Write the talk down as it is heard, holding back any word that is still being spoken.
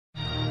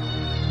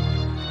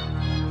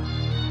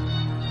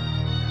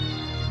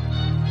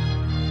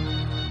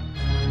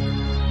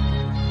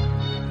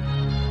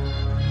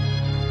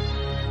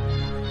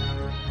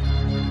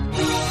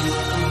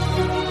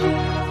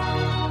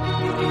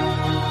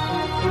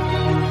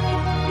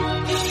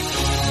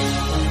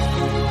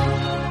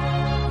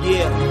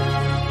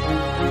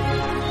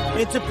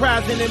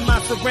Enterprising in my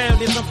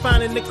surroundings, I'm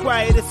finding the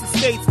quietest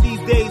estates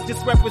these days.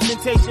 Just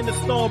representation of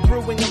storm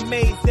brewing,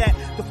 amazed that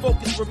the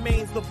focus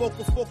remains the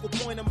focal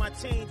point of my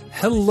change.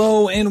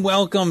 Hello and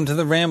welcome to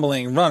the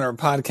Rambling Runner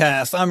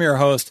Podcast. I'm your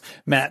host,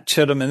 Matt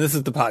Chittum, and this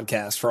is the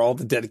podcast for all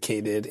the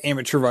dedicated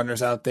amateur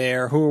runners out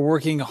there who are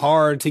working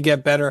hard to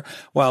get better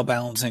while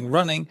balancing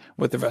running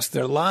with the rest of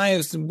their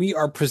lives. We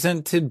are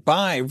presented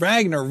by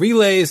Ragnar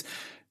Relays.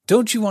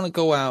 Don't you want to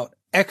go out,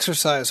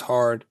 exercise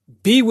hard,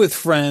 be with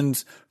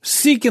friends,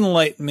 seek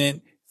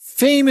enlightenment,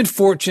 fame and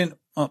fortune?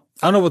 I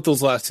don't know what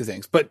those last two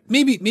things, but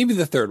maybe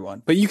the third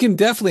one. But you can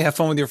definitely have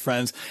fun with your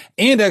friends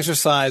and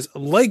exercise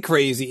like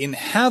crazy and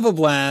have a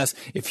blast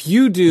if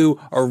you do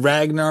a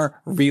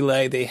Ragnar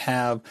Relay. They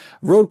have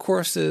road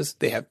courses,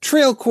 they have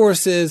trail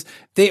courses.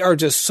 They are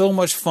just so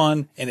much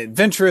fun and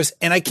adventurous,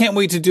 and I can't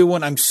wait to do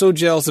one. I'm so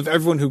jealous of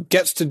everyone who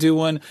gets to do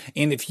one.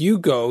 And if you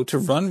go to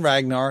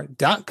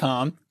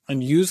runragnar.com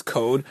and use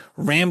code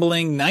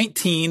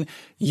RAMBLING19,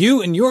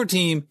 you and your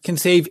team can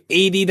save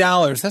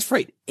 $80. That's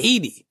right,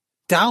 $80.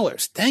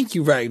 Thank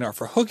you, Ragnar,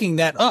 for hooking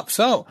that up.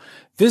 So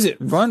visit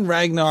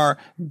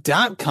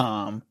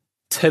runragnar.com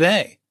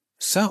today.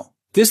 So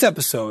this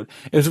episode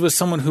is with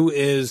someone who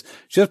is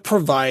just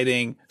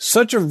providing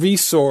such a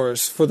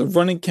resource for the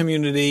running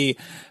community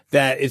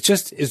that it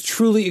just is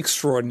truly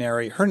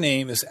extraordinary. Her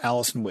name is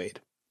Alison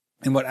Wade.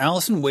 And what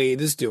Alison Wade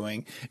is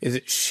doing is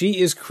that she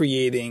is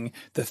creating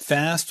the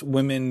Fast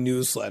Women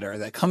newsletter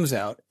that comes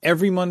out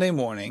every Monday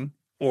morning,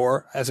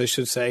 or as I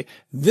should say,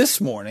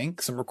 this morning,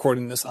 because I'm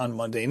recording this on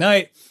Monday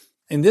night.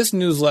 And this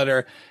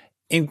newsletter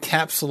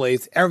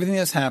encapsulates everything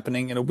that's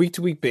happening on a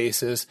week-to-week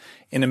basis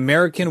in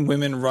American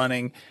women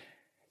running,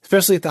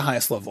 especially at the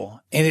highest level.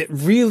 And it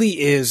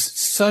really is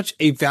such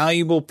a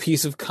valuable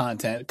piece of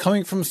content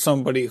coming from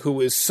somebody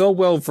who is so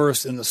well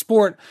versed in the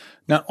sport,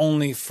 not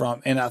only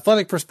from an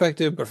athletic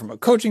perspective, but from a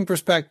coaching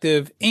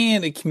perspective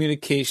and a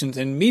communications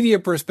and media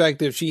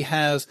perspective. She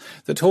has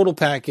the total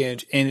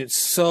package, and it's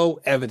so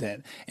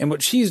evident. And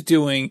what she's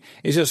doing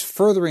is just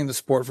furthering the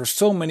sport for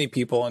so many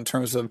people in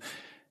terms of,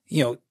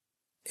 and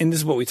this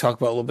is what we talk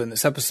about a little bit in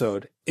this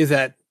episode, is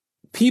that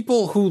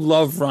people who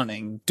love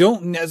running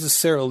don't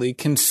necessarily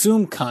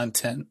consume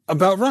content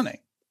about running,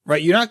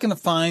 right? You're not going to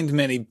find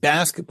many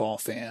basketball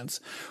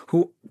fans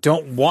who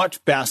don't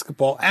watch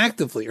basketball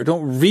actively or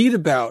don't read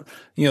about,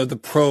 the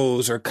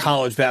pros or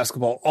college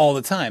basketball all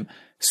the time.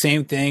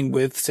 Same thing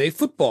with, say,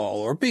 football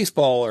or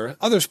baseball or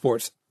other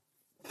sports.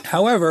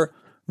 However,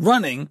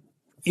 running,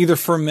 either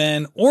for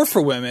men or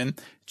for women,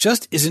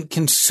 just isn't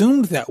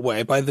consumed that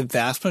way by the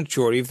vast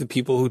majority of the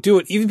people who do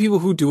it, even people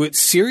who do it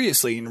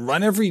seriously and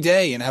run every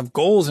day and have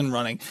goals in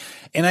running.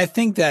 And I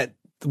think that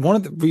one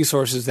of the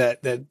resources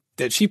that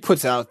she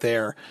puts out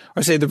there,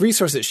 or say the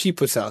resource that she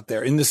puts out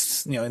there in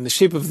this, in the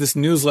shape of this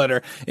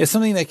newsletter, is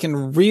something that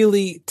can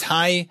really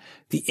tie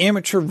the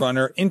amateur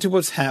runner into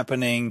what's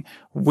happening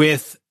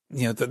with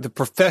the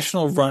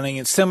professional running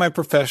and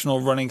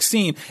semi-professional running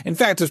scene. In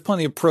fact, there's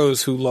plenty of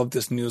pros who love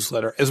this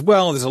newsletter as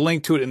well. There's a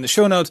link to it in the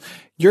show notes.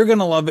 You're going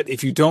to love it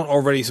if you don't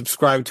already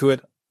subscribe to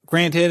it.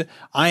 Granted,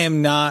 I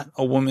am not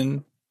a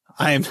woman.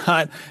 I am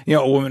not,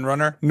 a woman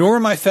runner, nor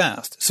am I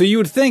fast. So you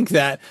would think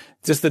that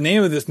just the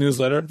name of this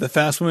newsletter, the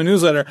Fast Women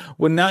newsletter,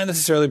 would not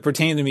necessarily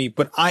pertain to me,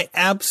 but I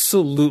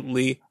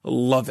absolutely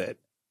love it.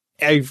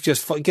 I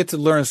just get to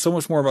learn so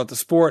much more about the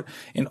sport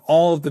and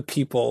all of the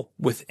people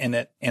within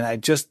it. And I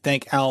just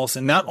thank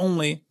Alison not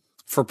only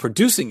for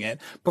producing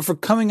it, but for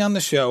coming on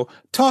the show,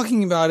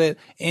 talking about it,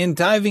 and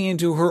diving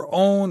into her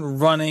own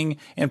running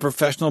and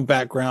professional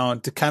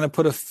background to kind of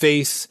put a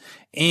face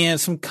and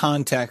some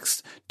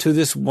context to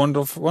this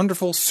wonderful,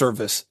 wonderful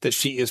service that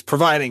she is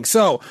providing.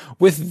 So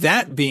with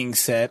that being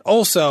said,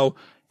 also,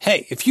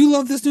 hey, if you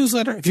love this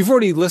newsletter, if you've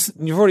already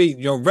listened,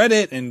 read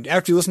it, and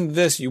after you listen to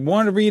this, you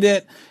want to read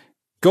it,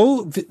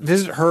 go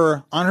visit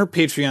her on her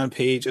Patreon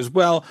page as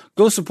well.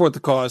 Go support the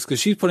cause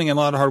because she's putting in a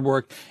lot of hard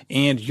work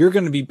and you're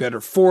going to be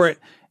better for it.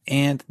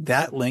 And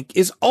that link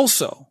is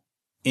also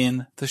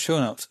in the show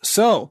notes.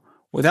 So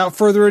without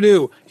further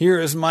ado, here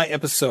is my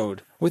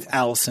episode with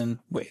Alison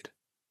Wade.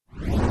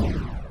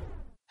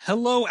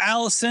 Hello,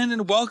 Alison,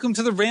 and welcome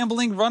to the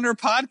Rambling Runner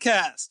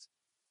Podcast.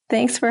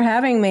 Thanks for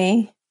having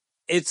me.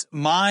 It's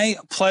my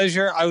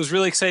pleasure. I was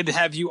really excited to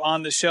have you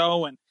on the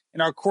show, and in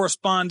our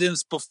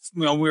correspondence,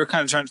 we were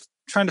kind of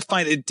trying to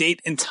find a date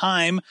and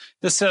time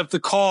to set up the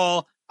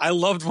call. I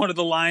loved one of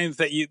the lines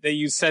that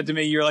you said to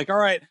me. You're like, all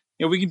right,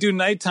 we can do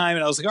nighttime.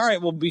 And I was like, all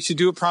right, well, we should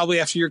do it probably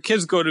after your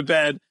kids go to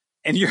bed.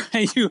 And you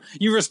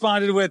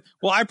responded with,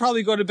 well, I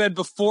probably go to bed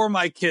before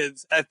my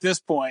kids at this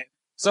point.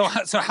 So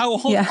how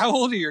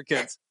old are your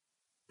kids?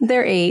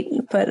 They're 8,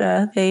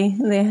 but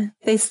they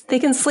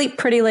can sleep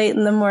pretty late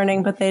in the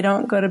morning, but they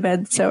don't go to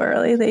bed so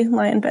early. They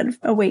lie in bed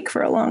awake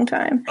for a long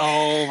time.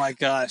 Oh my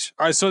gosh!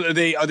 All right, so are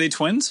they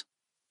twins?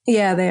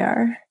 Yeah, they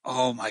are.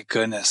 Oh my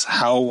goodness,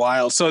 how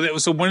wild! So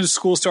when is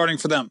school starting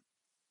for them?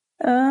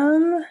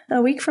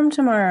 A week from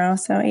tomorrow,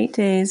 so 8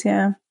 days.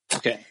 Yeah.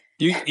 Okay,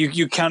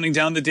 you counting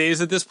down the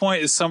days at this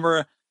point? Is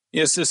summer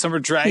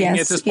dragging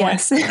at this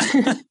point?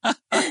 Yes.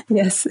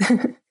 Yes.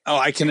 Oh,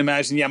 I can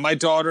imagine. Yeah, my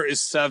daughter is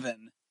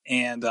 7,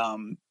 and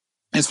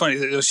it's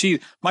funny.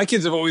 My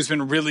kids have always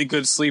been really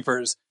good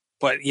sleepers,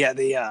 but yeah,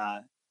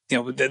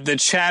 the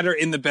chatter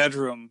in the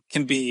bedroom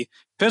can be,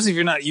 especially if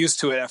you're not used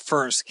to it at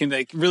first, can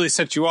like really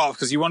set you off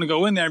because you want to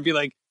go in there and be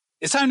like,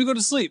 it's time to go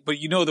to sleep. But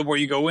the more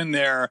you go in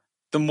there,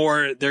 the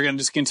more they're going to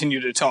just continue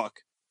to talk.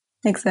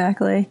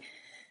 Exactly.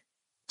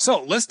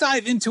 So let's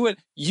dive into it.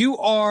 You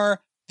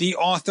are the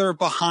author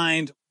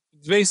behind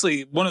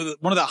basically one of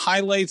the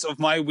highlights of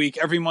my week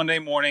every Monday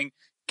morning,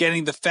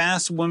 getting the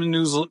Fast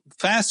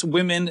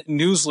Women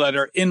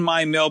newsletter in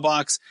my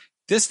mailbox.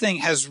 This thing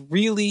has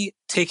really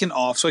taken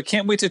off. So I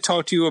can't wait to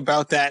talk to you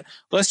about that.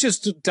 Let's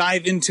just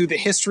dive into the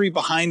history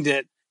behind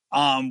it.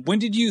 When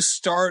did you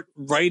start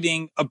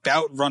writing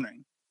about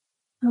running?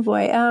 Oh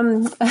boy.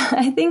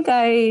 I think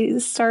I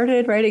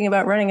started writing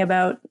about running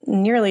about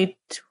nearly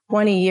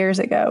 20 years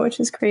ago,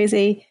 which is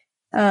crazy.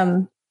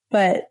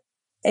 But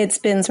it's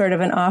been sort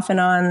of an off and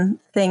on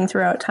thing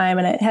throughout time.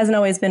 And it hasn't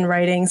always been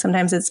writing.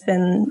 Sometimes it's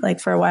been like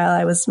for a while,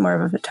 I was more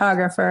of a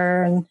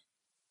photographer and,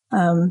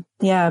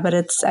 but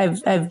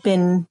I've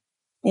been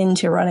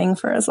into running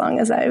for as long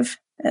as I've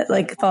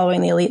like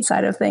following the elite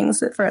side of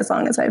things for as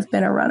long as I've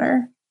been a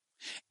runner.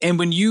 And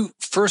when you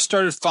first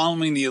started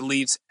following the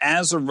elites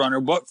as a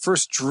runner, what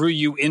first drew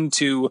you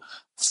into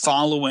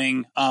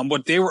following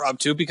what they were up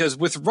to? Because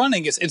with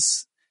running,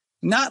 it's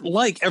not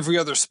like every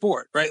other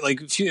sport, right?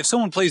 Like if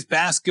someone plays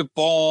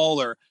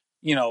basketball or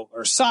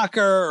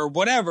soccer or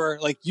whatever,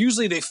 like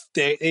usually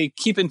they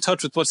keep in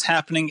touch with what's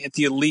happening at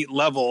the elite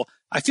level.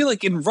 I feel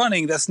like in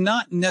running, that's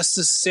not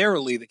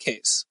necessarily the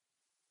case.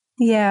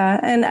 Yeah.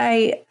 And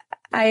I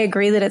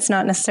agree that it's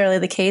not necessarily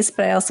the case,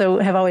 but I also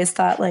have always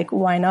thought like,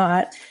 why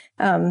not?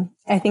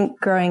 I think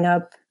growing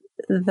up,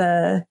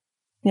 the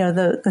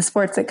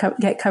sports that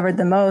get covered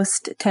the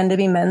most tend to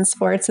be men's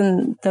sports.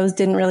 And those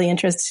didn't really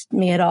interest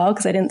me at all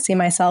because I didn't see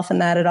myself in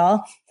that at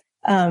all.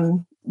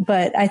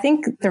 But I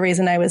think the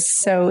reason I was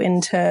so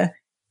into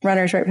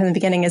runners right from the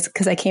beginning is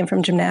because I came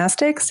from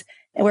gymnastics,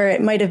 where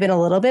it might have been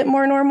a little bit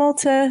more normal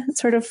to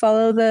sort of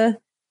follow the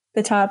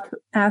top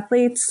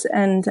athletes.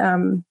 And,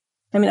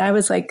 I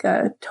was like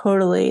a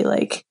totally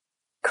like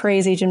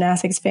crazy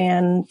gymnastics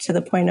fan to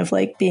the point of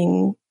like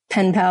being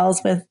pen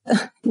pals with,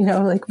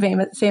 like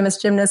famous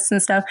gymnasts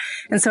and stuff.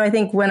 And so I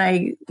think when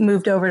I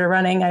moved over to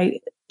running, I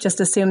just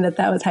assumed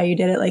that was how you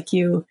did it. Like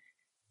you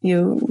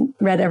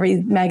read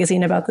every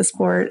magazine about the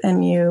sport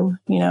and you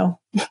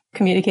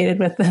communicated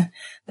with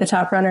the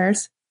top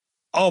runners.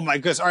 Oh my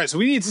goodness. All right. So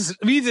we need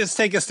to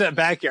take a step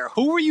back here.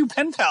 Who were you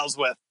pen pals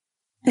with?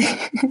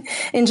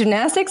 In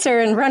gymnastics or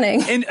in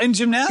running? In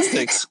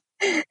gymnastics.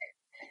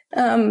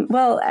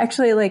 Well,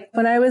 actually, like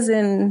when I was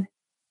in,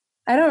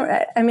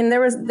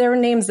 there were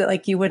names that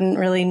like you wouldn't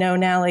really know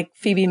now, like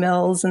Phoebe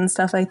Mills and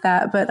stuff like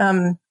that, but,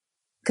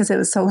 cause it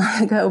was so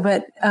long ago.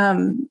 But,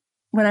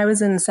 when I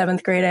was in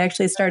 7th grade, I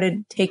actually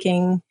started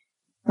taking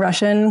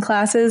Russian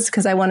classes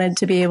because I wanted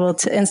to be able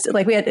to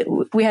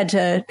we had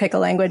to pick a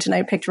language, and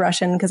I picked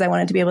Russian because I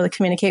wanted to be able to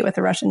communicate with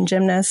the Russian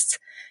gymnasts.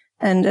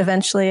 And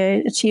eventually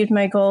I achieved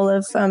my goal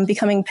of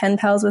becoming pen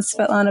pals with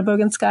Svetlana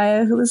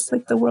Boginskaya, who was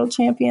like the world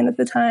champion at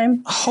the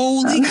time.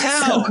 Holy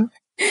cow.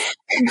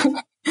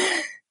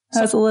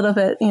 I was a little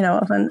bit,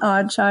 of an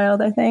odd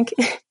child, I think.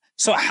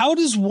 So how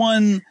does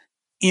one,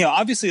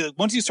 obviously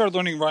once you start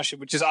learning Russian,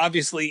 which is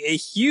obviously a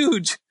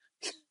huge,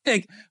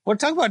 we're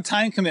talking about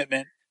time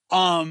commitment,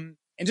 and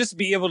just to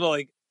be able to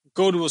like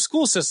go to a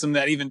school system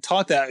that even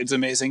taught that, it's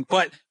amazing.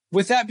 But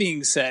with that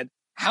being said,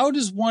 how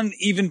does one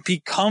even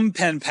become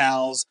pen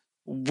pals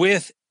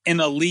with an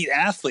elite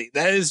athlete?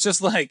 That is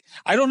just like,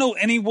 I don't know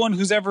anyone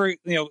who's ever,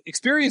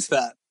 experienced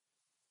that.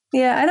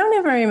 Yeah, I don't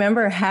even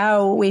remember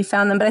how we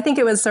found them, but I think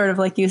it was sort of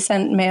like you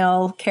sent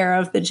mail care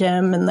of the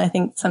gym. And I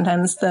think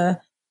sometimes the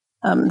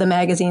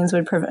magazines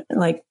would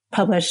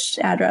publish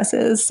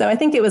addresses. So I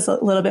think it was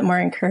a little bit more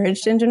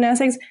encouraged in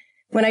gymnastics.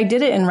 When I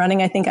did it in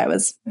running, I think I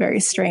was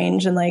very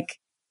strange. And like,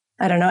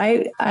 I don't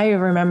know. I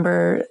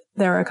remember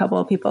there were a couple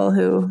of people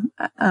who,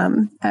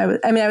 I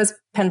was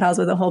pen pals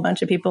with a whole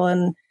bunch of people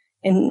in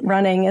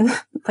running, and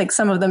like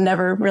some of them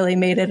never really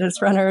made it as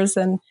runners.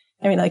 And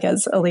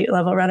as elite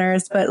level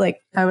runners, but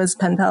like I was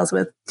pen pals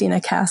with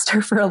Dina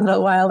Castor for a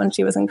little while when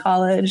she was in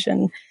college,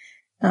 and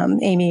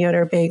Amy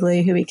Yoder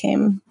Bagley, who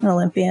became an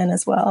Olympian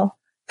as well.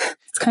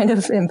 It's kind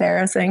of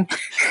embarrassing.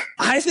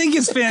 I think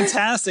it's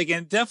fantastic,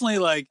 and definitely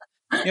like,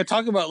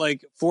 talk about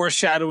like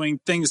foreshadowing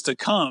things to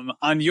come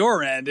on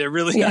your end. It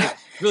really,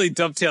 really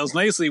dovetails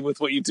nicely with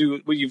what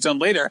you've done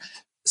later.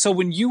 So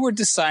when you were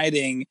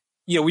deciding,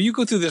 when you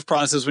go through this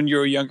process when you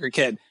were a younger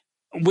kid,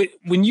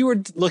 when you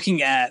were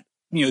looking at,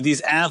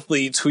 these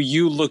athletes who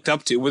you looked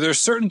up to, were there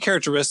certain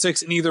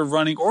characteristics in either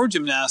running or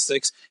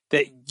gymnastics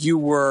that you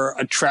were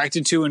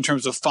attracted to in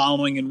terms of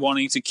following and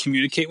wanting to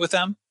communicate with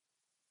them?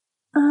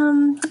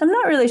 I'm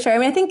not really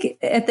sure. I think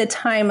at the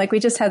time, like we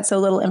just had so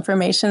little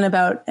information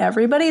about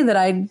everybody that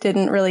I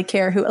didn't really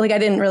care I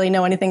didn't really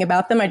know anything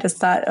about them. I just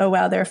thought, oh,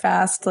 wow, they're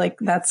fast. Like,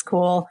 that's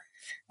cool.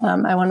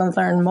 I want to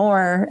learn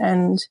more.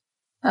 And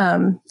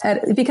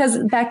Because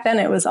back then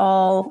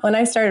when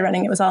I started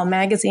running, it was all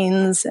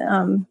magazines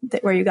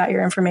where you got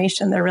your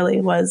information. There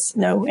really was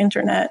no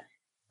internet.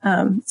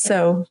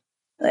 So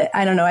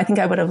I don't know. I think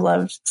I would have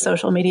loved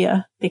social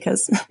media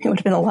because it would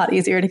have been a lot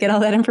easier to get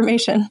all that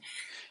information.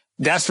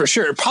 That's for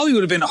sure. It probably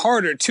would have been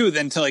harder too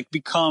than to like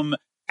become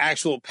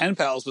actual pen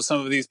pals with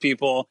some of these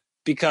people,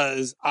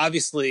 because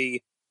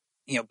obviously,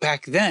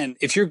 back then,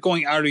 if you're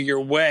going out of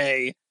your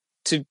way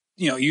to,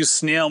 use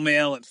snail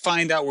mail and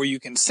find out where you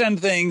can send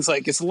things,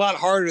 like it's a lot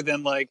harder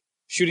than like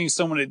shooting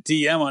someone a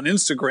DM on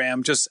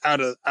Instagram just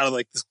out of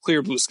like this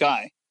clear blue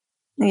sky.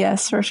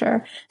 Yes, for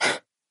sure.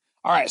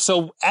 All right.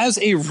 So as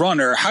a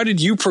runner, how did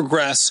you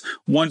progress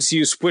once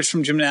you switched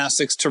from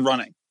gymnastics to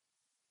running?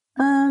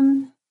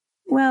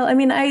 Well, I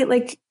mean,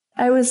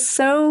 I was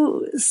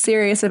so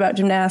serious about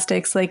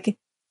gymnastics. Like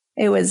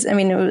I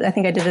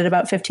think I did it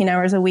about 15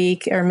 hours a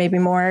week or maybe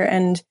more.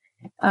 And,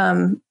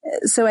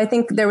 so I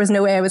think there was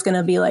no way I was going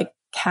to be like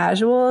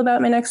casual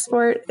about my next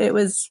sport. It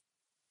was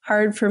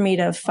hard for me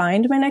to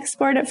find my next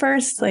sport at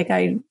first. Like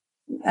I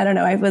don't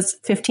know, I was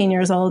 15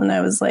 years old and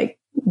I was like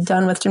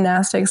done with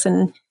gymnastics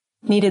and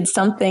needed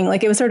something.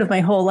 Like it was sort of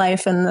my whole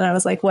life. And then I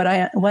was like, what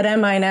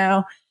am I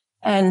now?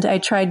 And I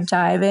tried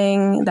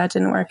diving. That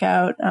didn't work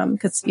out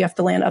because you have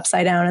to land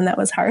upside down, and that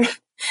was hard.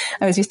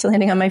 I was used to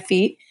landing on my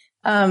feet.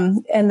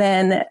 And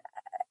then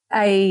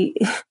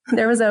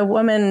there was a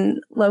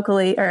woman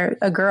locally, or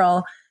a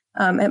girl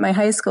at my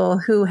high school,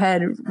 who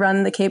had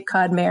run the Cape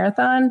Cod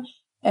Marathon,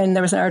 and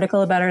there was an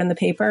article about her in the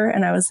paper.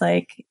 And I was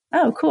like,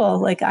 oh,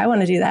 cool. Like I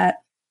want to do that.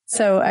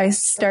 So I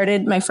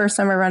started my first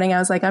summer running. I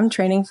was like, I'm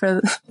training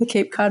for the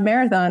Cape Cod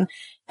Marathon.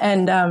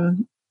 And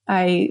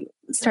I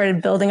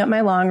started building up my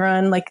long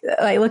run. Like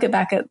I look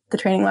back at the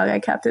training log I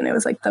kept, and it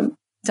was like the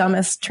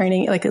dumbest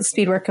training, like a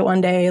speed work at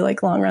one day,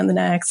 like long run the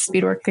next,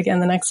 speed work again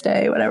the next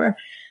day, whatever.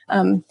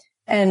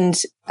 And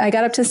I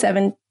got up to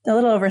a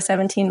little over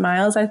 17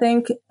 miles, I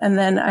think. And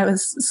then I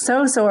was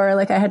so sore,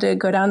 like I had to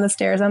go down the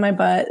stairs on my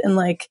butt, and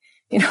like,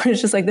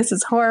 it's just like, this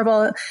is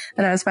horrible.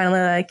 And I was finally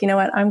like, you know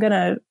what, I'm going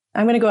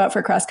to go out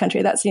for cross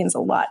country. That seems a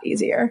lot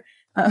easier.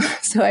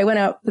 So I went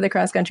out for the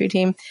cross country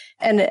team.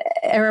 And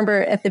I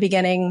remember at the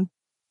beginning,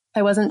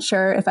 I wasn't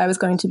sure if I was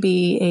going to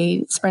be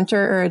a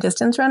sprinter or a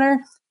distance runner.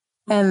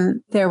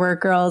 And there were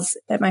girls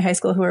at my high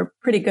school who were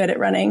pretty good at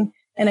running.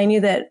 And I knew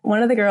that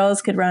one of the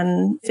girls could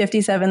run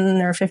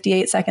 57 or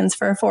 58 seconds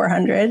for a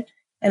 400.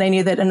 And I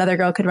knew that another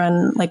girl could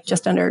run like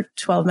just under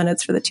 12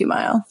 minutes for the 2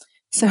 mile.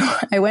 So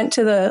I went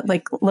to the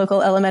like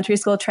local elementary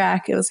school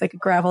track. It was like a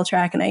gravel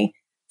track, and I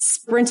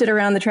sprinted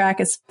around the track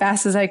as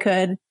fast as I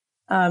could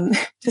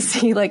to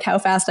see like how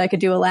fast I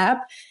could do a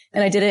lap.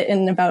 And I did it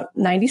in about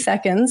 90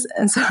 seconds.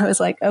 And so I was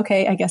like,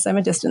 okay, I guess I'm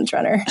a distance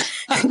runner,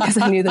 because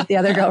I knew that the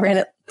other girl ran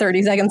it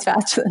 30 seconds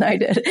faster than I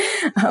did.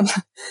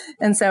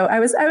 And so I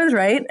was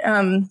right.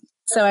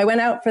 So I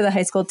went out for the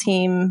high school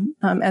team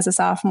as a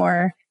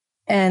sophomore,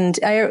 and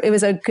it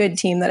was a good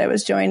team that I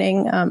was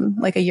joining.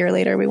 Like a year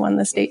later, we won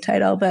the state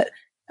title, but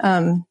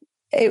I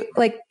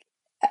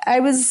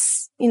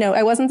was,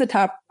 I wasn't the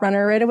top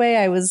runner right away.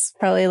 I was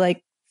probably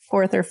like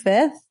 4th or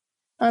 5th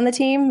on the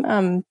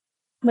team.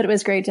 But it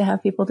was great to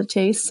have people to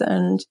chase.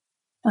 And,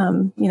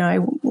 I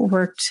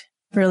worked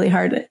really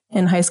hard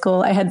in high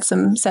school. I had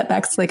some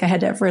setbacks, like I had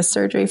to have wrist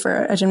surgery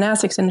for a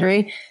gymnastics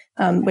injury,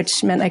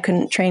 which meant I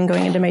couldn't train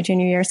going into my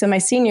junior year. So my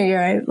senior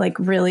year, I like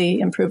really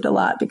improved a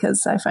lot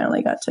because I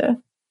finally got to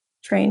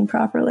train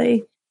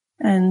properly.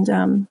 And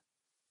then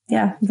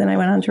I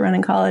went on to run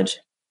in college.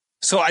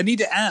 So I need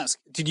to ask,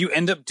 did you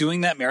end up doing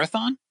that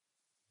marathon?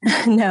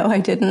 No, I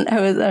didn't.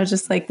 I was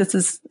just like, this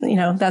is,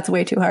 that's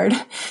way too hard.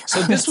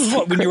 So this was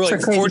what, when you were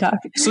like 14,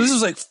 so this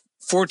was like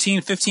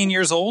 14, 15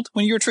 years old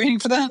when you were training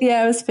for that?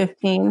 Yeah, I was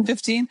 15.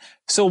 15.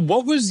 So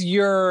what was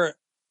your,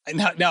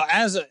 now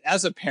as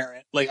a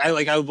parent,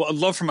 I would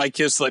love for my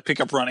kids to like pick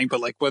up running,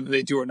 but like whether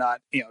they do or not,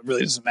 it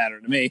really doesn't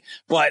matter to me.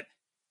 But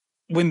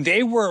when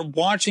they were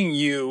watching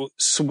you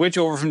switch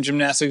over from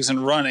gymnastics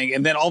and running,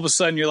 and then all of a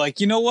sudden you're like,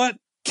 you know what?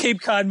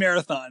 Cape Cod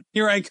Marathon,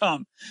 here I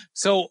come.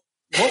 So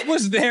what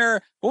was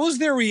their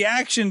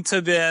reaction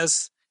to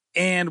this?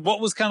 And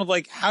what was kind of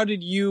like, how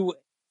did you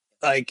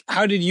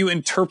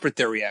interpret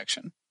their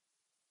reaction?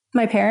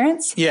 My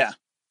parents? Yeah.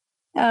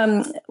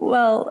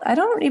 Well, I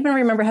don't even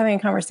remember having a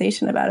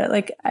conversation about it.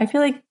 Like, I feel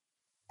like,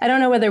 I don't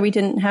know whether we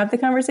didn't have the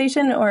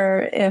conversation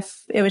or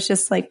if it was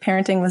just like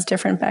parenting was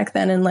different back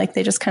then. And like,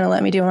 they just kind of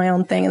let me do my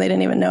own thing and they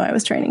didn't even know I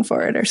was training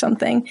for it or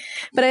something.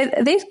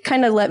 But they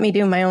kind of let me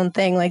do my own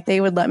thing. Like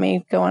they would let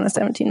me go on a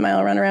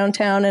 17-mile run around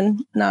town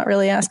and not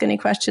really ask any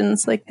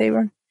questions. Like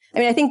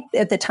I think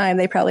at the time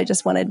they probably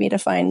just wanted me to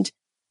find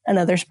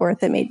another sport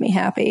that made me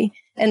happy.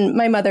 And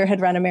my mother had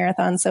run a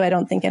marathon, so I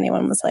don't think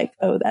anyone was like,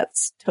 oh,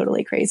 that's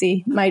totally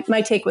crazy. My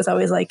take was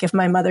always like, if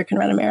my mother can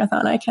run a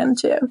marathon, I can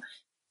too.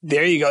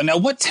 There you go. Now,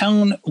 what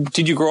town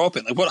did you grow up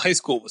in? Like, what high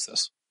school was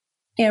this?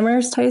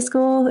 Amherst High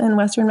School in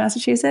Western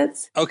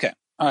Massachusetts. Okay.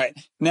 All right.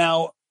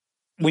 Now,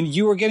 when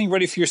you were getting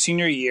ready for your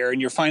senior year and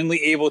you're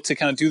finally able to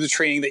kind of do the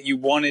training that you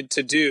wanted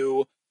to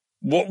do,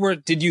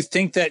 did you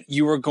think that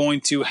you were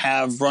going to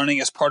have running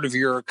as part of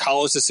your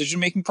college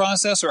decision-making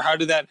process, or how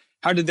did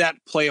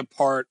that play a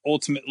part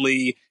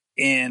ultimately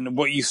in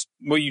what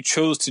you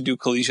chose to do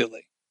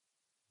collegiately?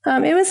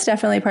 It was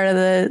definitely part of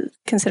the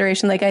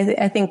consideration. Like,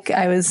 I think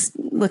I was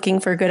looking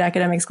for good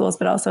academic schools,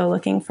 but also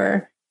looking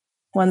for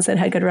ones that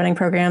had good running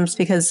programs,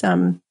 because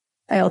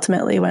I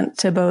ultimately went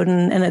to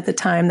Bowdoin, and at the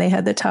time they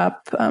had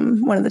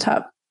one of the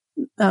top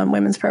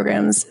women's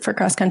programs for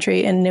cross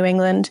country in New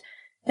England.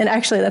 And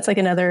actually, that's like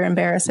another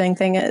embarrassing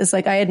thing, is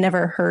like I had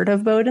never heard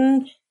of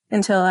Bowdoin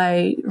until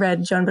I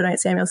read Joan Benoit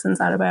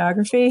Samuelson's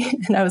autobiography.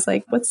 And I was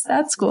like, what's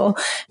that school?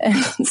 And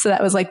so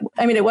that was like,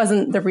 I mean, it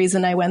wasn't the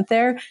reason I went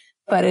there,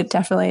 but it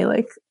definitely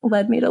like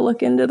led me to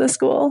look into the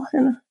school,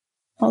 and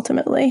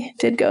ultimately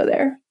did go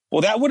there.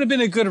 Well, that would have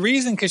been a good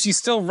reason, because she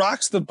still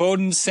rocks the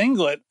Bowdoin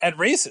singlet at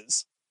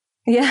races.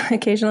 Yeah,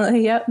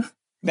 occasionally. Yep.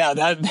 Now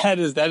that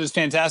is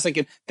fantastic.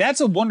 And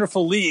that's a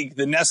wonderful league,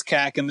 the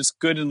NESCAC, and it's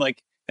good. And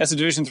like, that's a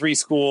Division III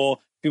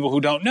school, people who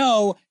don't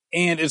know.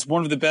 And it's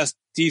one of the best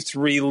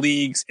D3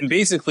 leagues in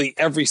basically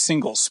every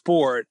single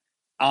sport.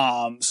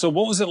 So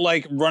what was it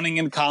like running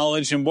in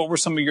college, and what were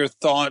some of your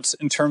thoughts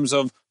in terms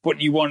of what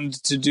you wanted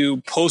to do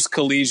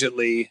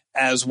post-collegiately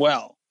as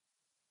well?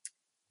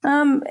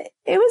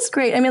 It was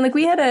great. I mean, like,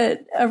 we had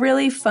a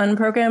really fun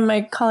program.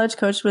 My college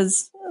coach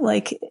was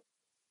like,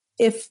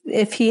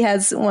 if he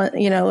has one,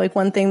 like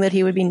one thing that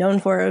he would be known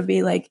for, it would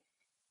be like,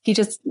 he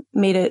just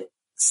made it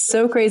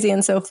so crazy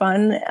and so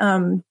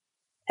fun.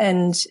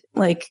 And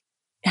like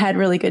had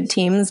really good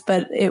teams,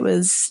 but it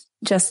was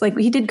just like,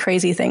 he did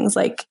crazy things.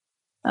 Like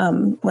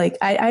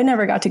I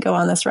never got to go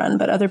on this run,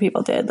 but other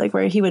people did, like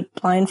where he would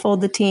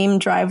blindfold the team,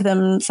 drive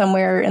them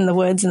somewhere in the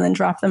woods, and then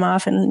drop them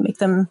off and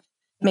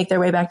make their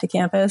way back to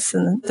campus.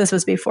 And this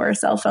was before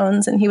cell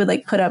phones. And he would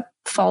like put up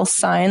false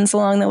signs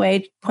along the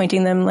way,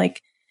 pointing them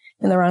like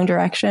in the wrong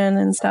direction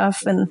and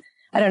stuff. And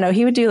I don't know,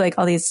 he would do like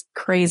all these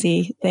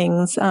crazy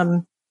things.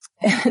 So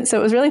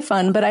it was really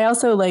fun. But I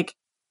also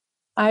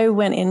I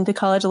went into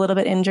college a little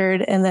bit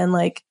injured, and then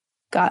like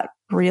got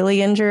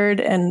really injured.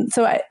 And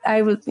so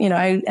I was,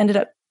 I ended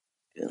up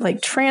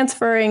like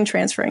transferring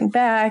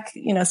back,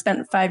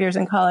 spent 5 years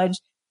in college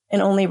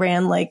and only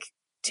ran like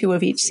 2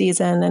 of each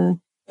season. And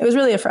it was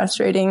really a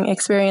frustrating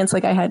experience.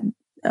 Like I had,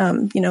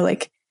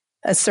 like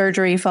a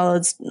surgery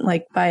followed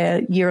like by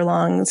a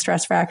year-long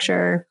stress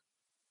fracture.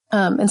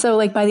 And so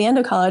like by the end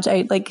of college,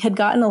 I like had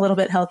gotten a little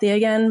bit healthy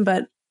again,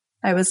 but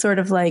I was sort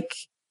of like,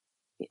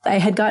 I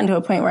had gotten to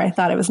a point where I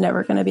thought I was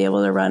never going to be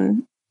able to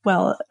run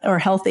well or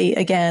healthy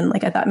again.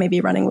 Like I thought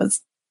maybe running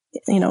was,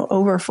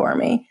 over for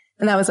me.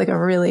 And that was like a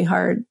really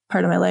hard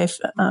part of my life.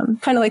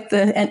 Kind of like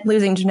the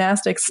losing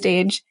gymnastics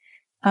stage.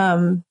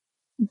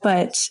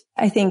 But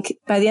I think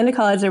by the end of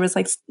college, there was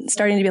like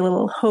starting to be a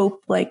little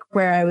hope, like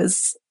where I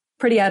was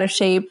pretty out of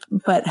shape,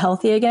 but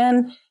healthy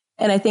again.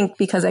 And I think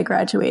because I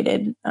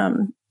graduated,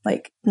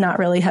 like not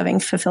really having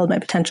fulfilled my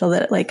potential,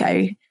 that like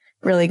I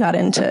really got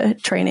into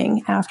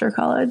training after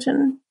college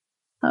and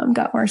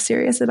got more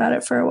serious about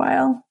it for a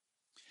while.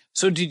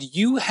 So did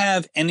you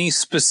have any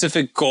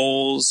specific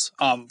goals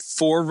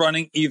for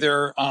running,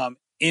 either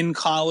in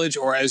college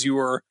or as you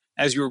were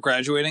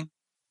graduating?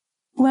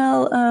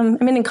 Well,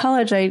 I mean, in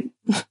college, I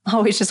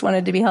always just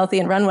wanted to be healthy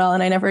and run well.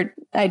 And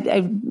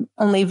I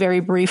only very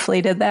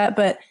briefly did that.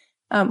 But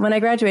when I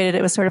graduated,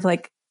 it was sort of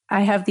like,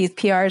 I have these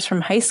PRs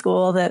from high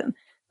school that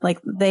like,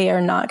 they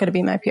are not going to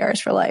be my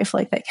PRs for life.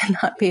 Like they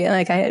cannot be.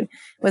 Like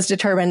was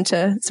determined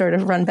to sort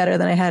of run better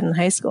than I had in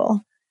high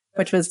school,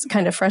 which was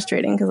kind of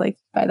frustrating because like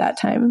by that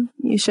time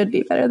you should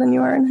be better than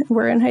you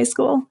were in high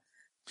school.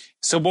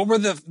 So what were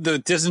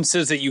the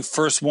distances that you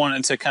first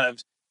wanted to kind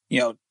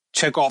of,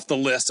 check off the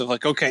list of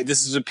like, okay,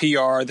 this is a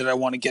PR that I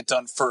want to get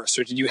done first?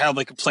 Or did you have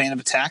like a plan of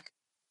attack?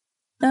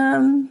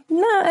 No,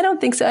 I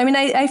don't think so. I mean,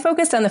 I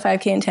focused on the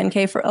 5K and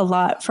 10K for a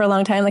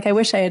long time. Like I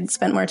wish I had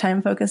spent more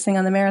time focusing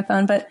on the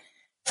marathon, but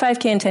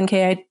 5K and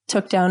 10K, I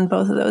took down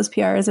both of those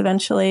PRs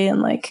eventually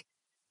and like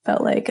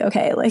felt like,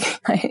 okay, like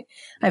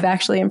I've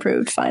actually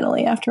improved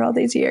finally after all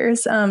these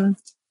years. And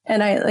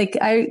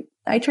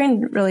I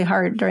trained really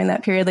hard during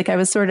that period. Like I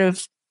was sort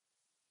of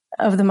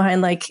the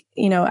mind, like,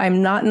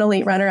 I'm not an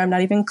elite runner. I'm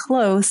not even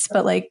close,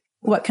 but like,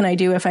 what can I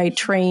do if I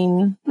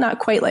train not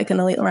quite like an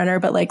elite runner,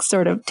 but like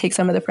sort of take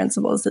some of the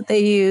principles that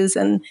they use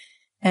and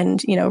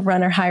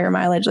run a higher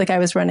mileage. Like I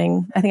was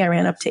running, I think I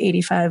ran up to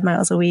 85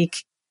 miles a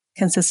week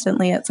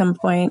consistently at some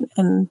point.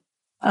 And,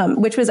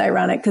 which was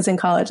ironic because in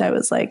college I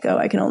was like, oh,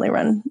 I can only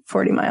run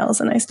 40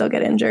 miles and I still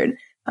get injured.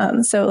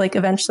 So like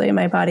eventually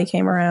my body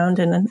came around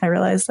and I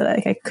realized that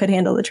I could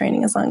handle the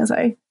training as long as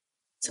I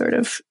sort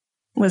of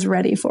was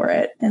ready for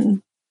it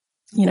and,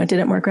 did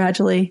it more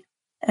gradually.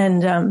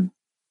 And,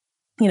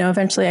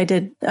 eventually I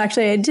did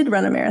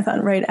run a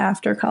marathon right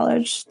after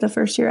college, the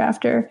first year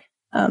after.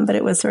 But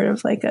it was sort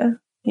of like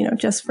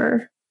just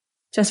for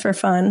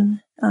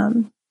fun.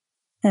 And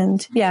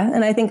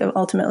I think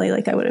ultimately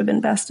like I would have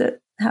been best at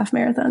half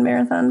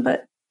marathon,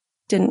 but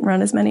didn't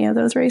run as many of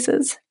those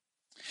races.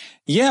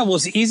 Yeah, well,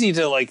 it's easy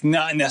to like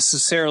not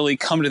necessarily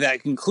come to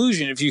that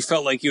conclusion if you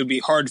felt like it would be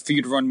hard for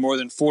you to run more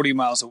than 40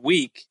 miles a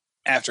week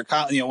after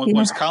college,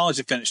 once college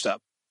had finished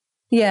up.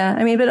 Yeah,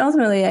 I mean, but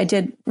ultimately I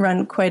did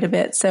run quite a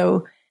bit,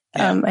 so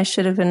I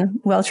should have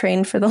been well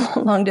trained for the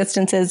long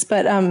distances.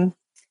 But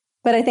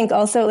I think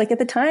also like at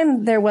the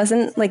time there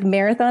wasn't like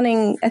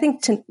marathoning. I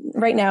think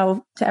right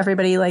now to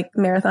everybody like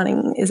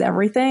marathoning is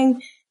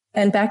everything,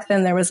 and back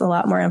then there was a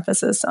lot more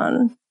emphasis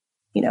on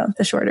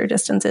the shorter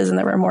distances, and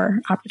there were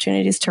more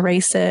opportunities to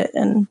race it,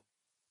 and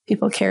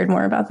people cared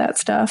more about that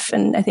stuff.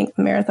 And I think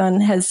the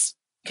marathon has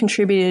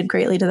contributed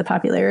greatly to the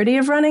popularity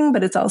of running,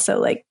 but it's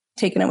also like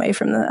taken away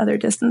from the other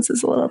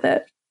distances a little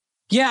bit.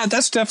 Yeah,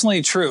 that's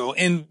definitely true.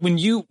 And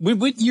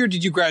what year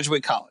did you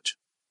graduate college?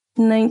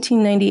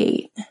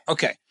 1998.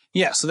 Okay.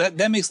 Yeah. So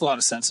that makes a lot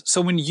of sense.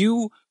 So when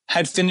you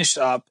had finished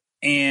up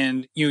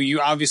and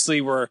you obviously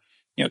were,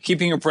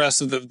 keeping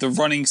abreast of the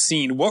running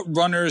scene, what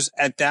runners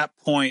at that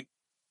point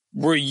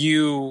were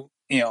you,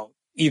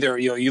 either,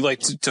 you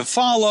liked to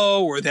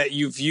follow or that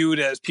you viewed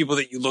as people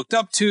that you looked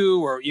up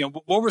to, or,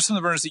 what were some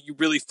of the runners that you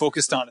really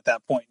focused on at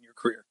that point in your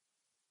career?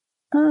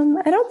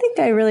 I don't think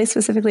I really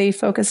specifically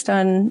focused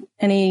on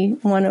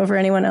anyone over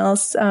anyone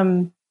else.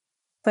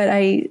 But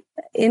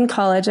in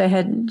college, I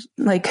had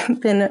like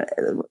been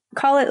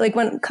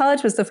when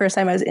college was the first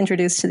time I was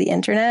introduced to the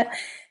internet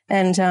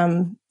and,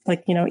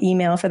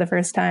 email for the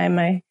first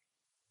time,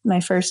 my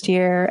first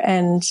year.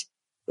 And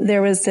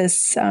there was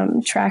this,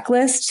 track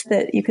list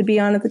that you could be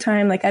on at the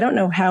time. Like, I don't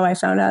know how I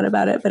found out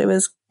about it, but it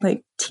was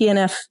like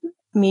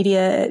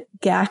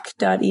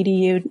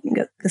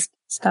tnfmedia@gac.edu,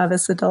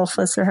 Gustavus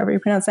Adolphus, or however you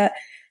pronounce that.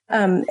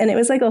 And it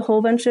was like a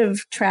whole bunch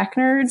of track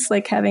nerds,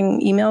 like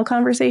having email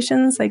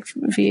conversations, like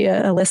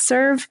via a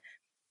listserv.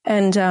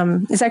 And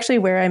it's actually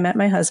where I met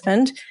my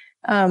husband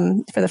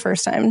for the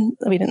first time.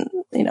 We didn't,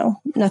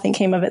 nothing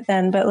came of it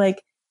then. But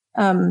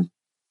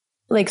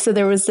so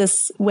there was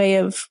this way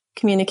of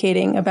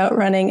communicating about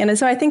running. And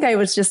so I think I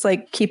was just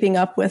like keeping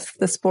up with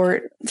the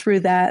sport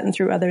through that and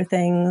through other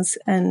things.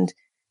 And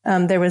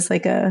there was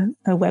like a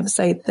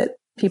website that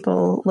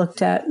people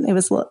looked at. It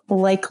was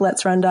like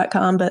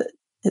letsrun.com, but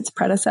its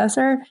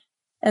predecessor.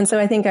 And so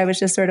I think I was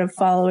just sort of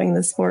following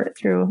the sport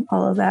through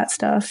all of that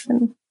stuff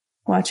and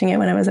watching it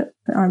when I was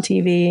on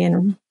TV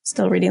and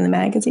still reading the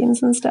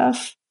magazines and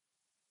stuff.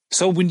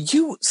 So when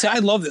you say, I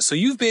love this. So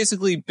you've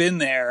basically been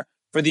there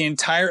for the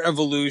entire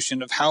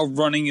evolution of how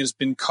running has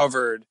been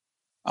covered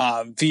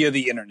via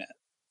the internet.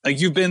 Like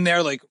you've been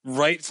there like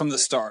right from the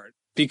start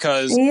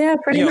because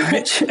pretty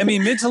much.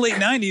 Mid to late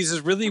 90s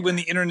is really when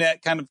the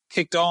internet kind of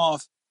kicked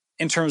off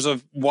in terms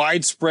of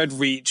widespread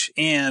reach.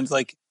 And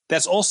like,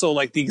 that's also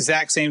like the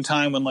exact same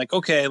time when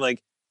AOL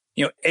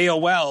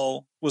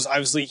was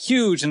obviously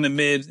huge in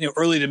the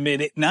early to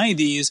mid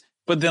 90s.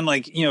 But then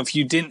if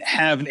you didn't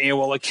have an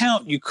AOL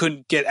account, you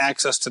couldn't get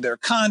access to their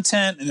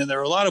content. And then there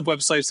were a lot of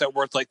websites that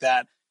worked like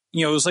that.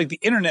 It was like the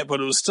internet,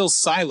 but it was still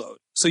siloed.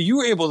 So you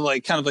were able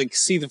to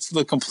see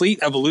the complete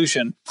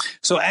evolution.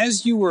 So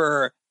as you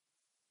were,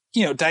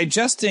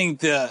 digesting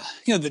the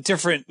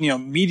different,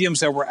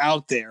 mediums that were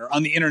out there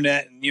on the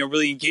internet and,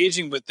 really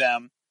engaging with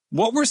them,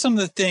 what were some of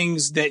the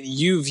things that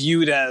you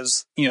viewed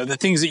as, the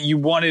things that you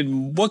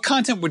wanted? What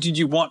content did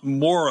you want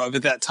more of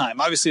at that time?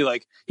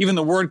 Obviously, even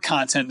the word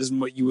content isn't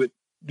what you would,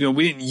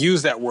 we didn't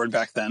use that word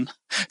back then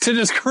to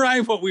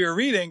describe what we were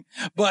reading.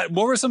 But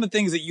what were some of the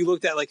things that you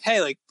looked at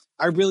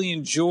I really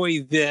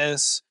enjoy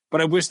this,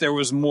 but I wish there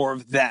was more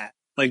of that?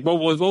 What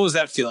was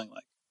that feeling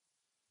like?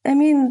 I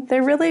mean,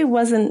 there really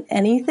wasn't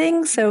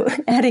anything. So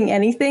adding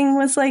anything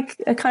was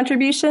like a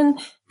contribution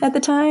at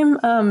the time.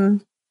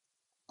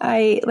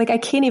 I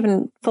can't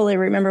even fully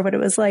remember what it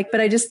was like,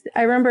 but I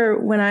remember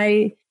when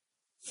I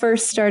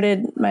first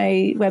started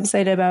my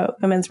website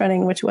about women's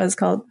running, which was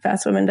called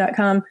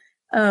fastwomen.com.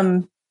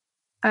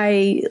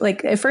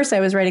 At first I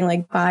was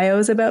writing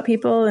bios about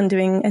people and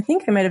I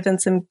think I might've done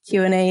some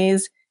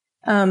Q&As.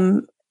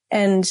 And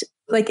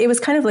it was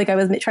kind of like I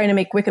was trying to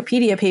make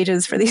Wikipedia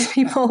pages for these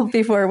people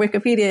before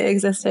Wikipedia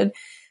existed.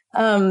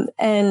 And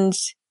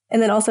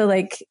then also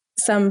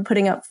some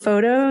putting up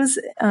photos.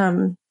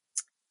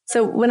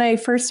 So when I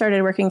first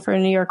started working for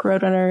New York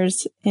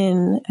Roadrunners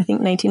in, I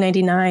think,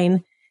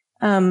 1999,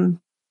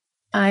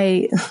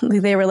 they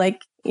were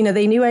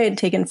they knew I had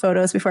taken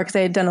photos before because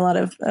I had done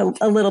a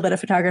little bit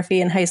of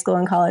photography in high school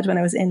and college. When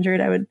I was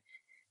injured, I would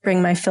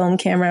bring my film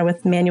camera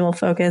with manual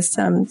focus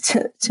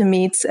to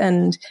meets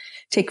and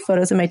take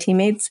photos of my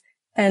teammates.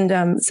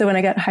 And so when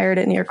I got hired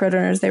at New York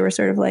Roadrunners, they were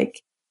sort of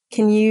like,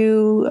 can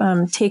you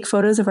take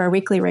photos of our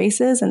weekly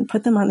races and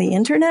put them on the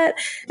internet?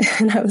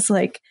 And I was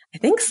like, I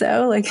think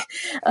so.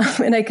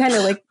 And I kind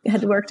of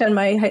had worked on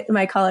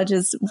my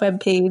college's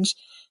webpage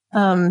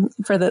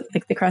for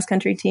the cross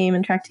country team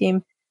and track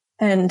team.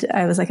 And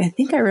I was like, I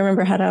think I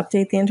remember how to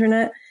update the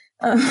internet.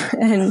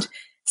 And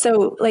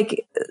so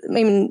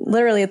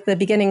literally at the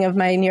beginning of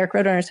my New York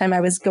Roadrunners time, I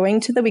was going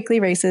to the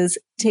weekly races,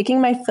 taking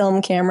my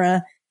film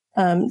camera,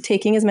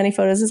 taking as many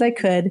photos as I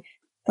could,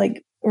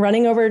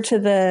 running over to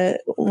the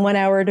 1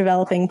 hour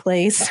developing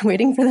place,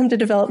 waiting for them to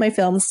develop my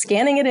film,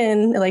 scanning it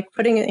in, like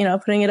putting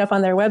it up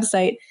on their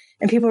website.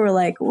 And people were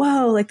like,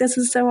 whoa, like, this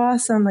is so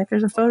awesome. Like,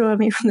 there's a photo of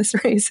me from this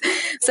race.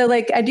 So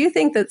like, I do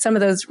think that some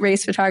of those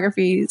race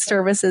photography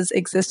services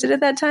existed at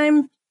that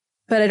time,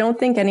 but I don't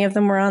think any of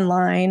them were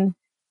online.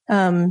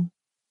 And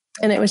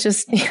it was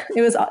just,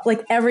 it was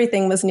like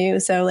everything was new.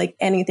 So like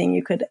anything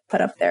you could put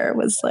up there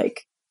was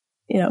like,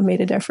 made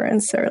a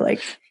difference. Or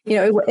like,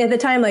 at the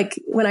time, like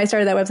when I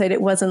started that website,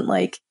 it wasn't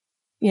like,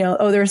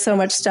 oh, there's so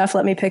much stuff.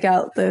 Let me pick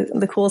out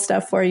the cool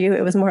stuff for you.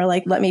 It was more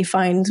like, let me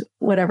find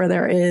whatever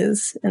there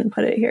is and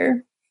put it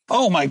here.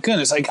 Oh my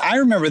goodness. Like I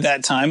remember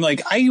that time,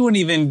 like I wouldn't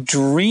even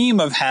dream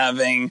of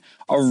having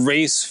a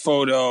race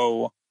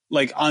photo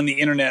like on the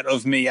internet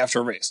of me after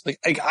a race. Like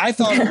I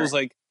thought it was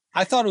like,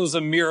 I thought it was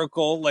a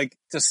miracle, like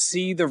to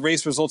see the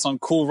race results on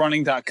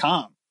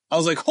coolrunning.com. I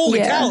was like, holy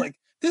cow, like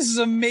this is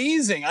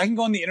amazing. I can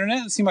go on the internet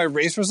and see my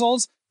race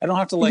results. I don't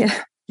have to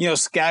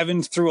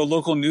scavenge through a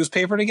local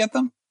newspaper to get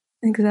them.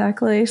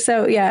 Exactly.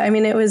 So, yeah, I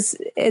mean,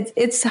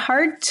 it's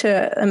hard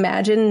to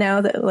imagine now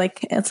that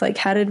like, it's like,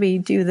 how did we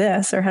do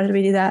this? Or how did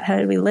we do that? How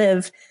did we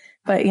live?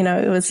 But,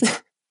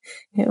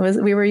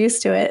 we were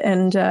used to it.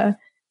 And,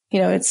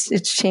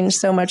 it's changed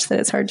so much that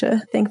it's hard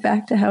to think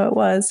back to how it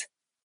was.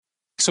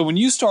 So when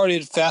you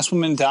started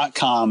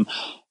fastwomen.com,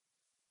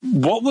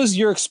 what was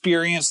your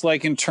experience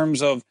like in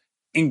terms of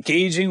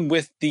engaging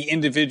with the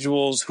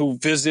individuals who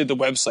visited the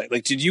website?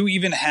 Like, did you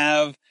even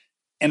have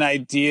an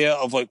idea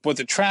of like what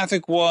the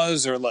traffic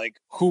was or like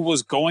who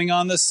was going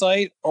on the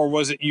site, or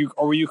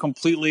were you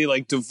completely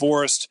like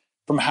divorced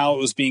from how it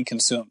was being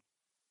consumed?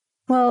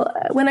 Well,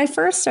 when I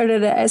first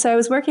started it, so I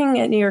was working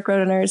at New York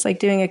Roadrunners, like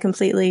doing a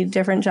completely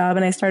different job,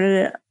 and I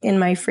started it in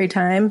my free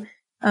time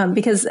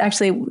because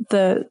actually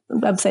the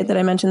website that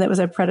I mentioned that was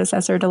a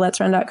predecessor to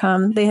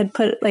letsrun.com, they had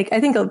put like, I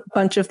think a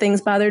bunch of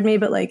things bothered me,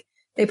 but like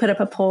they put up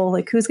a poll,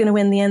 like who's going to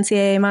win the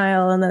NCAA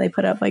mile? And then they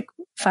put up like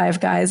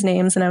 5 guys'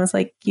 names. And I was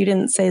like, you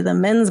didn't say the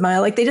men's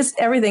mile. Like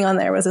everything on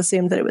there was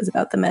assumed that it was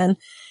about the men.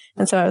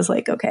 And so I was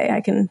like, okay,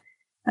 I can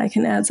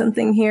add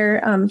something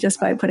here just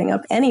by putting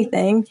up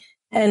anything.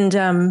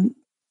 And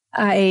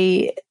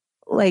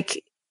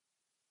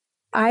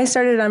I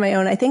started on my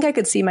own. I think I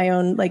could see my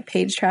own like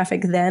page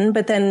traffic then.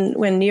 But then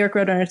when New York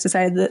Roadrunners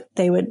decided that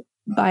they would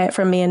buy it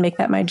from me and make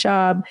that my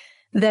job,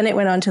 then it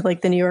went on to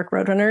like the New York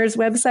Roadrunners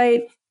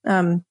website.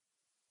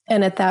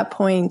 And at that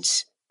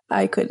point,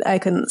 I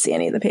couldn't see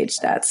any of the page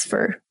stats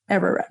for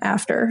ever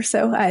after.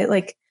 So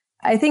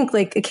I think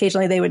like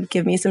occasionally they would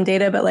give me some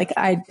data, but like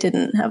I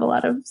didn't have a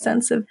lot of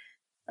sense of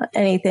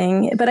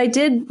anything. But I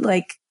did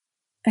like,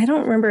 I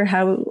don't remember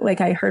how like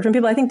I heard from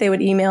people. I think they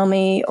would email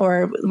me,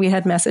 or we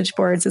had message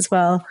boards as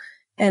well.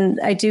 And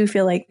I do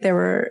feel like there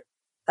were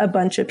a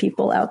bunch of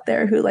people out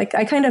there who like,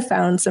 I kind of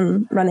found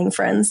some running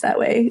friends that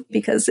way,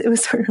 because it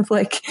was sort of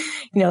like,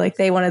 like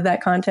they wanted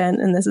that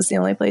content and this is the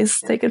only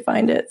place they could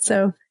find it.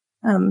 So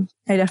I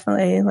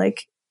definitely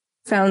like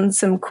found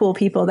some cool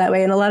people that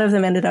way. And a lot of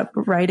them ended up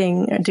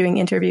writing or doing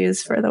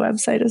interviews for the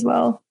website as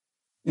well.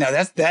 Now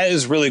that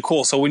is really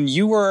cool. So when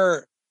you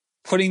were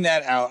putting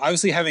that out,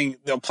 obviously having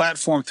the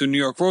platform through New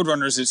York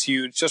Roadrunners is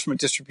huge just from a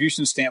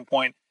distribution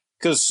standpoint,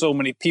 because so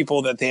many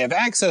people that they have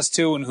access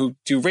to and who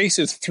do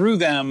races through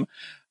them.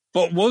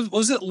 But what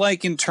was it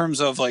like in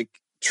terms of like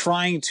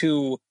trying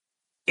to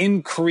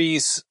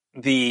increase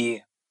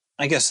the,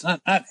 I guess not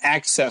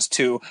access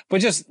to,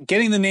 but just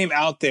getting the name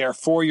out there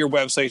for your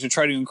website to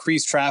try to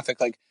increase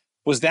traffic? Like,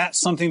 was that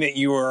something that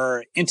you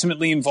were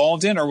intimately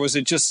involved in, or was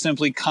it just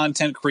simply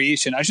content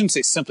creation? I shouldn't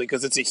say simply,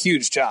 because it's a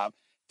huge job.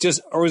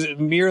 Or was it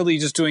merely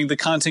just doing the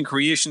content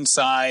creation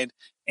side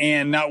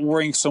and not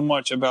worrying so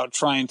much about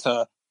trying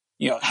to,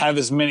 have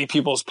as many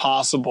people as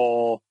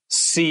possible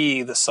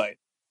see the site?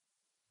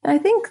 I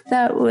think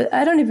that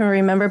I don't even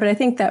remember, but I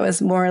think that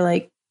was more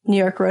like New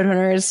York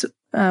Roadrunners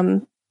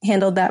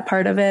handled that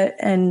part of it.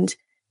 And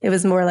it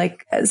was more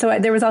like, so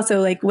there was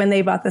also like when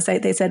they bought the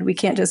site, they said, we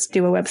can't just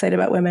do a website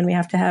about women. We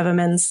have to have a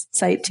men's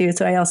site too.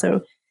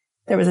 So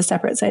there was a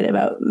separate site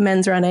about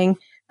men's running.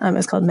 It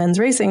was called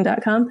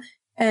mensracing.com.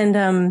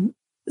 And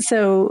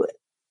so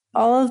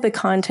all of the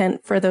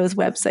content for those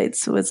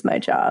websites was my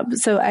job.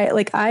 So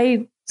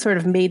I sort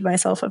of made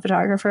myself a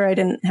photographer. I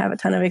didn't have a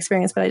ton of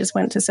experience, but I just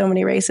went to so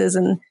many races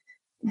and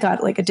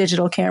got like a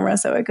digital camera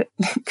so I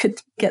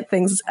could get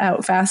things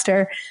out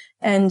faster.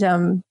 And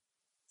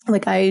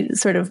I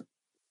sort of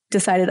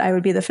decided I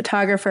would be the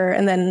photographer.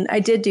 And then I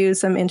did do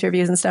some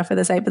interviews and stuff for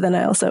the site, but then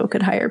I also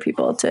could hire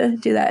people to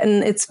do that.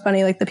 And it's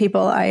funny, like the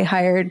people I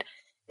hired,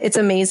 it's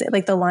amazing.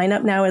 Like the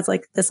lineup now is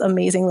like this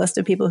amazing list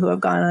of people who have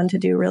gone on to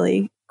do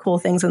really cool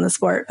things in the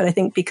sport. But I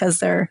think because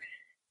there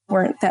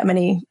weren't that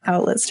many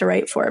outlets to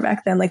write for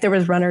back then, like there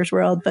was Runner's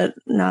World, but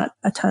not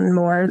a ton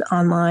more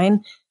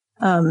online,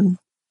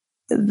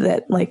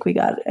 that like we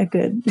got a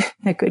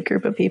good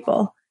group of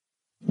people.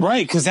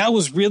 Right. Cause that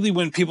was really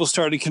when people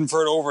started to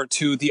convert over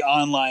to the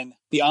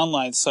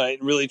online site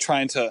and really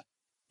trying to,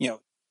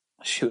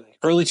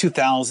 early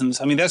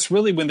 2000s. I mean, that's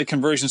really when the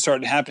conversion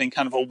started happening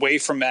kind of away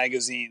from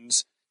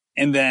magazines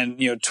and then,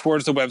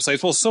 towards the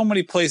websites. Well, so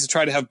many places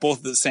try to have both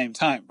at the same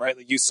time, right?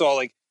 Like you saw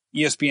like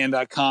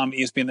ESPN.com,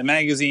 ESPN the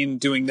magazine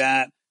doing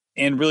that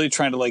and really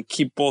trying to like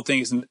keep both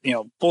things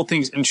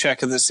in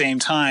check at the same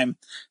time.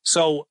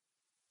 So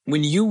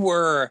when you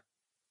were,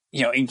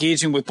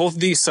 engaging with both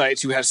of these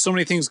sites, you had so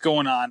many things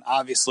going on,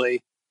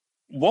 obviously.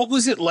 What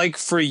was it like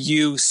for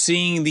you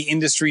seeing the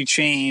industry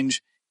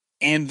change?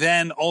 And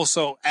then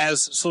also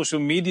as social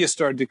media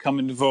started to come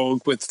into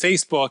vogue with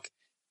Facebook,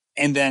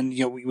 and then,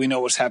 we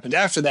know what's happened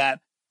after that.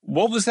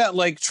 What was that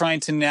like trying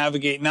to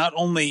navigate not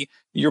only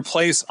your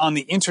place on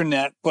the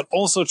internet, but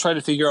also try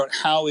to figure out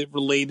how it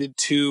related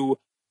to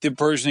the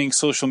burgeoning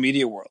social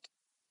media world?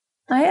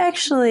 I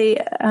actually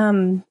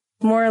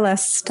more or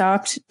less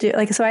stopped.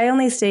 So I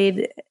only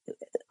stayed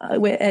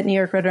at New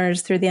York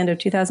Roadrunners through the end of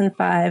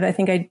 2005. I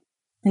think I,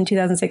 in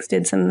 2006,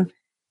 did some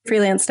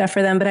freelance stuff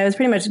for them, but I was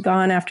pretty much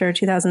gone after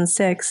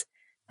 2006.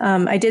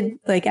 I did,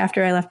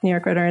 after I left New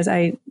York Roadrunners,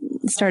 I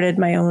started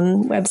my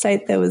own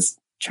website that was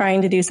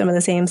trying to do some of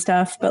the same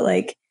stuff, but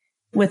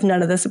with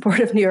none of the support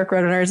of New York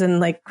Roadrunners,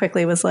 and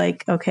quickly was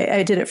okay,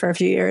 I did it for a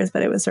few years,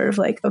 but it was sort of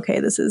okay,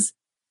 this is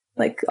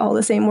all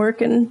the same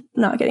work and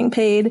not getting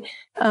paid.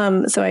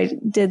 So I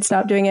did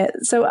stop doing it.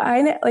 So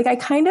I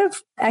kind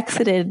of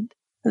exited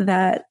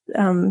that,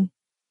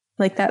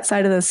 that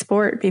side of the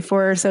sport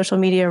before social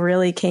media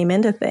really came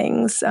into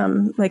things.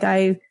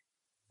 I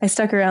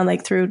stuck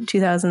around through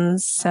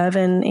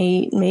 2007,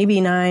 8,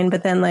 maybe 9,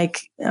 but then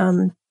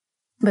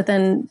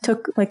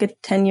took a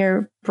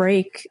 10-year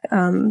break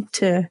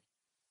to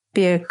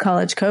be a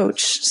college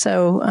coach.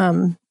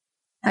 So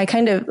I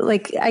kind of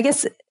I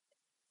guess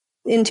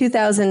in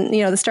 2000,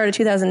 the start of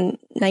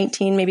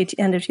 2019, maybe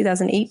end of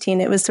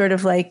 2018, it was sort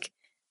of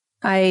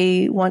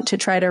I want to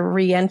try to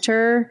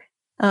re-enter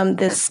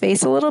this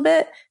space a little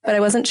bit, but I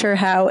wasn't sure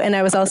how. And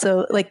I was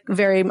also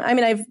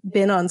I've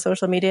been on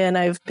social media and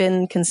I've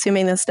been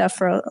consuming this stuff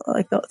for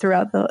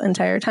throughout the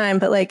entire time,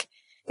 but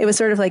it was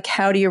sort of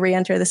how do you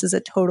re-enter? This is a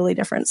totally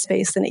different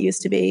space than it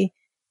used to be.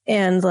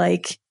 And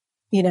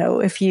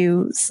if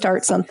you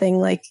start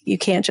something, you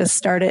can't just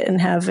start it and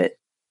have it,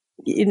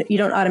 you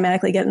don't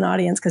automatically get an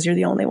audience because you're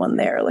the only one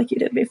there like you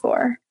did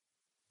before.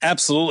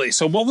 Absolutely.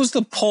 So what was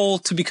the pull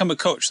to become a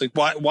coach?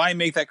 Why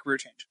make that career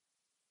change?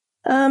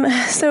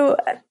 So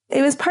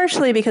it was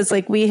partially because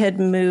we had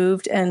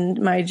moved and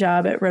my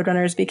job at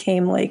Roadrunners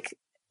became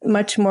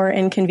much more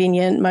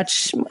inconvenient,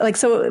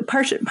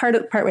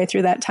 partway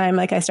through that time,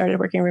 I started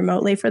working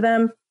remotely for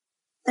them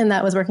and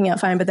that was working out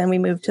fine. But then we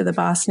moved to the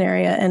Boston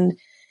area and,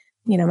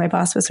 my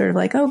boss was sort of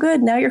oh,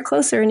 good. Now you're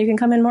closer and you can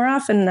come in more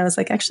often. And I was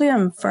actually,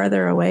 I'm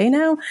farther away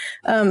now.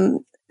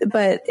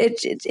 But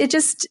it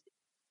just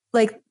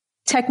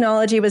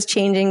technology was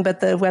changing, but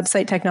the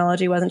website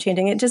technology wasn't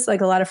changing. It just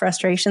a lot of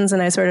frustrations.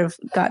 And I sort of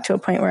got to a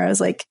point where I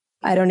was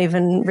I don't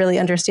even really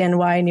understand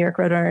why New York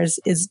Roadrunners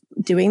is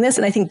doing this.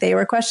 And I think they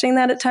were questioning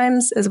that at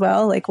times as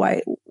well.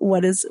 Why,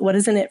 what is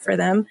in it for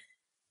them?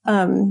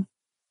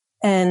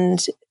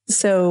 And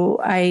so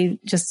I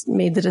just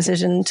made the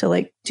decision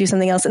to do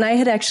something else. And I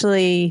had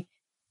actually,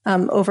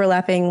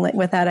 overlapping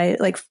with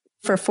that,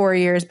 for 4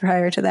 years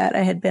prior to that,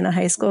 I had been a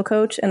high school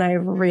coach and I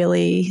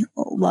really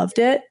loved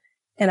it.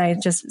 And I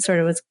just sort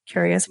of was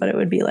curious what it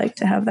would be like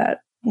to have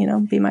that,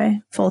 be my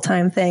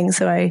full-time thing.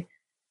 So I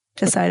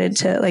decided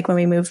to, when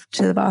we moved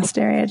to the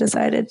Boston area, I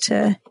decided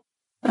to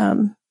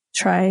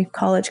try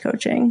college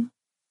coaching.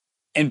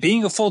 And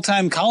being a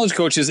full-time college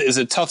coach is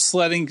a tough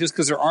sledding just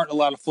because there aren't a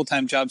lot of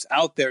full-time jobs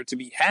out there to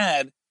be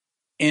had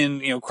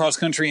in,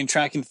 cross-country and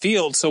track and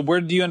field. So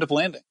where did you end up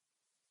landing?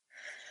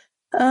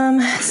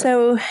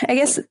 So I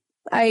guess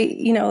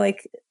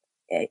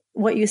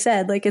what you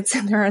said,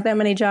 there aren't that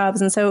many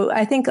jobs. And so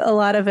I think a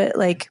lot of it,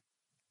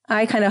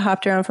 I kind of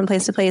hopped around from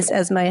place to place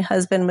as my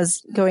husband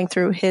was going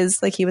through his,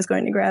 he was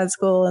going to grad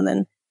school and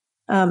then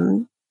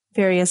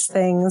various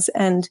things.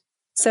 And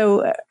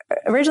so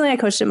originally I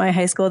coached at my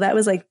high school. That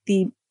was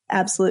the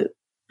absolute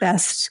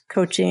best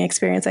coaching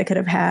experience I could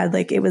have had.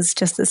 It was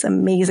just this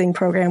amazing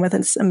program with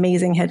this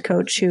amazing head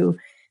coach who,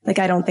 I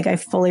don't think I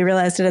fully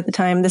realized it at the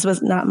time. This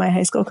was not my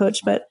high school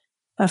coach, but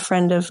a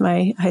friend of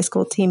my high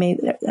school teammate,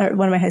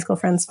 one of my high school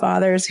friends'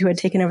 fathers who had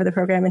taken over the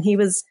program. And he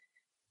was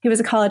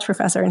a college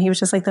professor and he was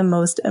just the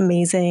most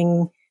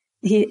amazing.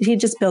 He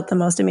just built the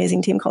most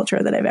amazing team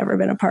culture that I've ever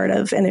been a part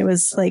of. And it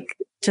was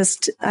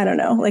I don't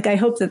know, I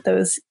hope that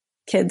those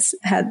kids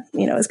had,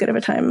 as good of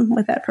a time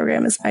with that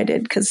program as I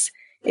did. Cause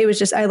it was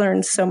just, I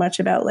learned so much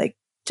about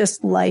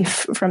just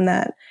life from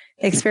that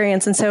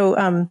experience. And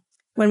so,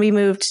 when we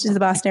moved to the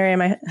Boston area,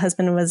 my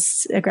husband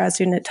was a grad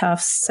student at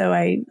Tufts. So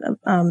I,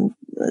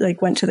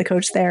 went to the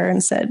coach there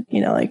and said,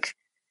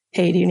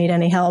 hey, do you need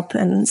any help?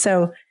 And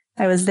so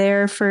I was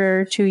there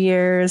for 2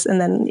 years.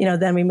 And then,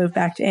 then we moved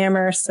back to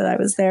Amherst. So I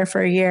was there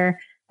for a year.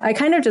 I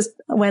kind of just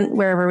went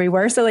wherever we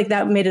were. So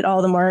that made it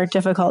all the more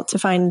difficult to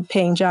find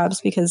paying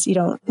jobs because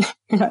you're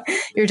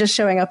just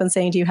showing up and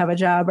saying, do you have a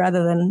job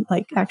rather than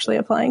actually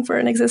applying for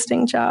an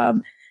existing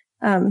job.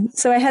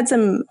 So I had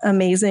some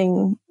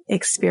amazing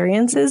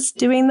experiences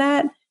doing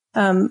that.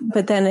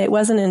 But then it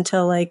wasn't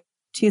until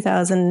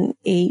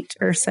 2008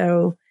 or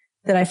so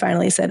that I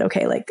finally said,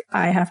 okay, like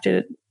I have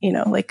to,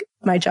 like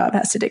my job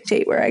has to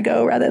dictate where I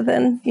go rather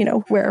than,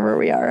 wherever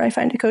we are, I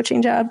find a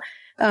coaching job.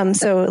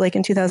 So like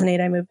in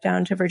 2008, I moved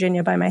down to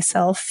Virginia by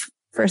myself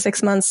for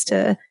 6 months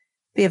to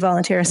be a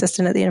volunteer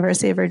assistant at the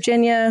University of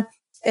Virginia.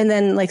 And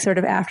then like sort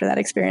of after that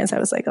experience, I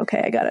was like,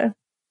 okay,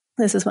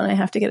 this is when I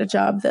have to get a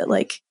job that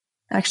like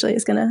actually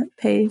is going to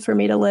pay for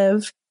me to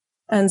live.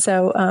 And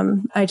so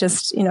I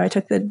just, I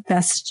took the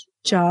best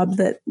job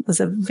that was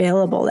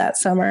available that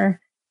summer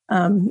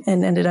and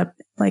ended up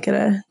like at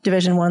a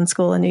Division I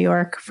school in New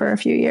York for a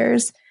few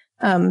years.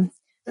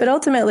 But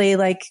ultimately,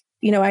 like,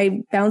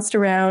 I bounced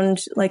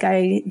around, like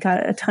I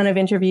got a ton of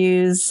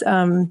interviews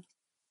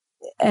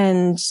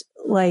and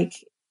like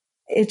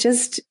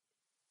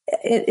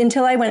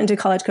until I went into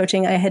college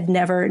coaching, I had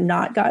never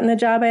not gotten a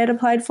job I had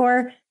applied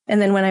for. And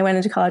then when I went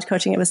into college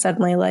coaching, it was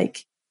suddenly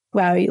like,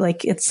 wow,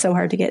 like it's so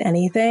hard to get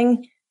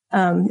anything.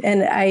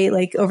 And I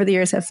like over the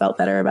years have felt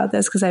better about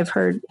this because I've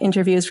heard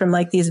interviews from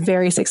like these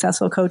very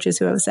successful coaches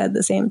who have said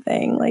the same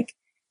thing. Like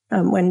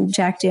when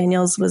Jack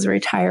Daniels was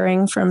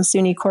retiring from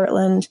SUNY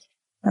Cortland,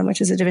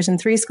 which is a Division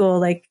III school,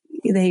 like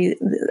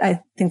I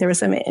think there was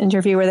some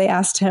interview where they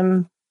asked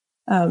him,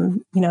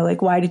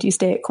 like, why did you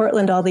stay at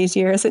Cortland all these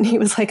years? And he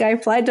was like, I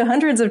applied to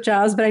hundreds of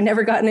jobs, but I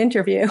never got an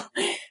interview.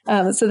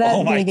 So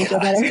that made me feel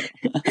better.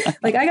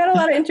 Like I got a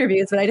lot of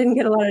interviews, but I didn't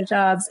get a lot of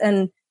jobs.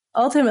 And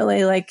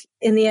ultimately, like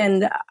in the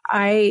end,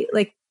 I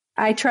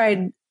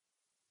tried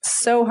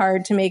so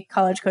hard to make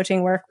college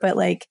coaching work, but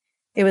like,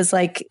 it was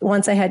like,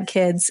 once I had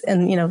kids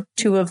and,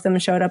 2 of them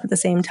showed up at the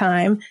same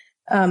time,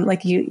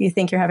 like you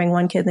think you're having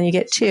 1 kid, then you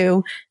get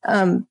 2.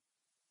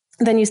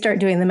 Then you start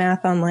doing the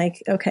math on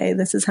like, okay,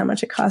 this is how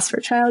much it costs for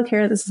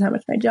childcare. This is how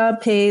much my job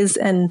pays.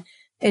 And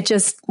it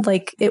just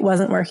like, it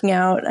wasn't working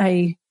out.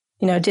 I,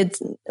 did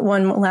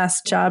one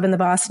last job in the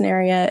Boston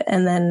area.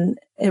 And then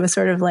it was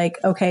sort of like,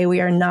 okay,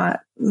 we are not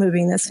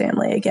moving this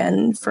family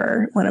again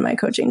for one of my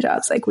coaching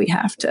jobs. Like we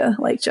have to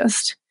like,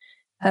 just,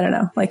 I don't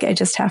know, like I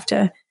just have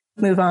to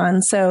move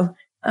on. So,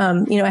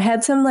 I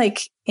had some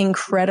like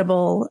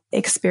incredible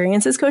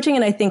experiences coaching.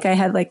 And I think I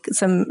had like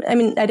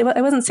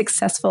I wasn't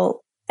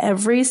successful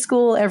every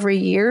school, every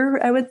year,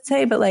 I would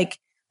say, but like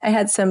I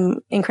had some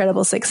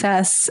incredible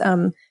success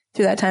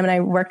through that time. And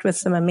I worked with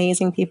some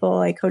amazing people.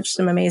 I coached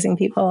some amazing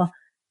people.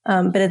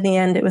 But in the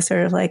end, it was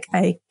sort of like,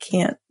 I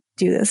can't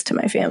do this to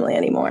my family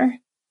anymore.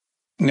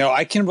 No,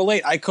 I can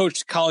relate. I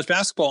coached college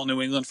basketball in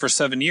New England for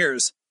 7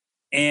 years.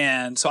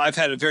 And so I've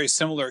had a very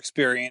similar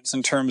experience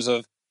in terms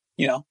of,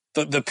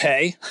 the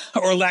pay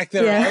or lack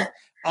thereof.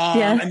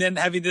 Yeah. And then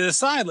having to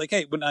decide like,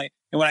 hey, when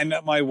I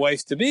met my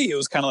wife to be, it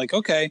was kind of like,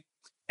 okay,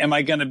 am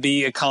I going to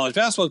be a college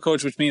basketball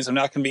coach, which means I'm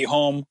not going to be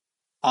home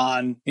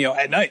on,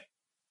 at night?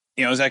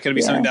 Is that going to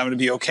be something that I'm going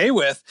to be okay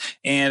with?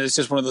 And it's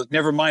just one of those,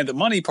 never mind the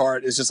money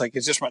part. It's just like,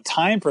 it's just from a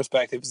time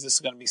perspective, is this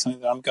going to be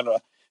something that I'm going to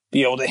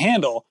be able to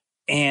handle?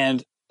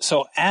 And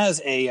so as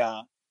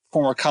a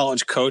former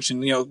college coach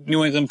and,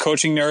 New England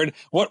coaching nerd,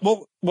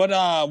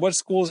 what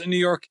schools in New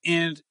York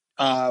and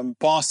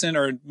Boston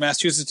or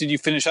Massachusetts did you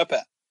finish up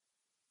at?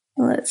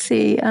 Let's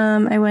see.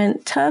 I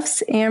went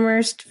Tufts,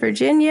 Amherst,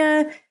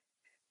 Virginia,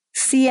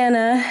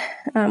 Siena,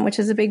 which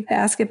is a big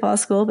basketball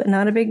school, but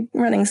not a big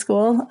running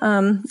school.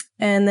 And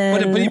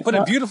then, but you put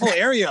a beautiful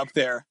area up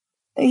there.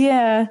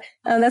 Yeah,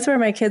 that's where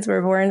my kids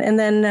were born, and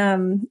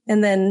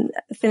then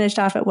finished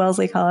off at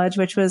Wellesley College,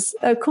 which was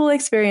a cool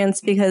experience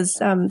because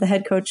the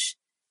head coach,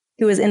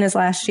 who was in his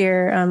last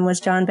year, was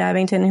John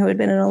Babington, who had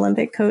been an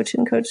Olympic coach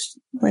and coached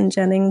Lynn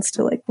Jennings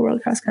to like the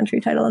world cross country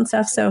title and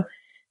stuff. So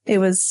it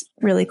was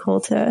really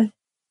cool to.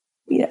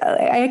 Yeah,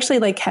 I actually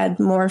like had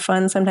more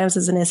fun sometimes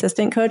as an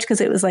assistant coach because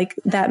it was like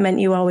that meant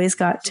you always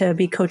got to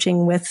be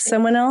coaching with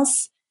someone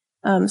else.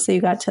 So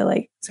you got to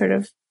like sort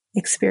of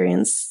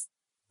experience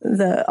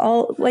the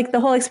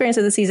whole experience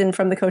of the season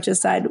from the coach's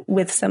side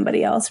with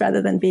somebody else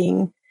rather than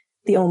being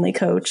the only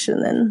coach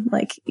and then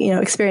like,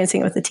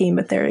 experiencing it with the team,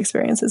 but their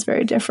experience is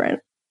very different.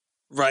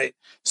 Right.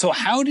 So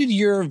how did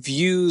your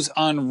views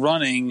on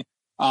running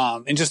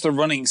and just the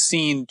running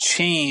scene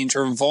change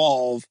or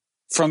evolve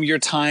from your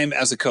time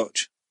as a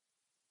coach?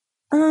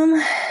 I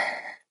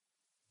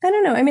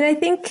don't know. I mean, I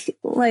think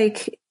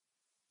like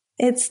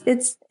it's,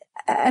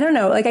 I don't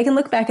know, like I can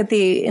look back at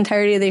the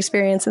entirety of the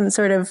experience and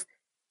sort of,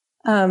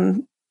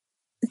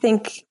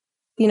 think,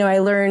 I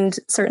learned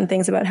certain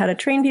things about how to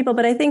train people,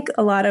 but I think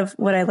a lot of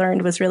what I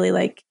learned was really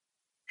like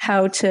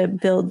how to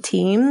build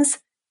teams.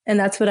 And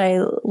that's what I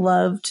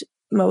loved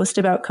most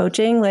about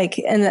coaching.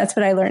 And that's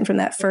what I learned from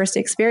that first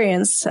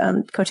experience,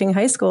 coaching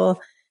high school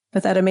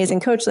with that amazing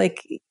coach.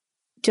 Like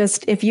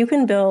just if you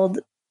can build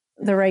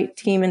the right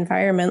team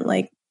environment,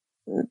 like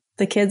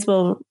the kids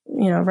will,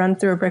 run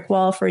through a brick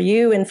wall for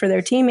you and for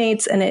their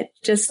teammates. And it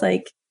just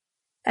like,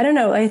 I don't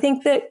know. I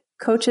think that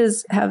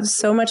coaches have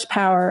so much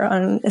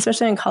power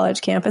especially on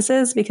college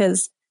campuses,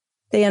 because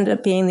they end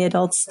up being the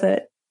adults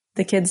that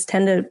the kids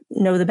tend to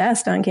know the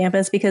best on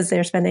campus because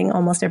they're spending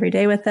almost every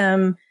day with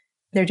them.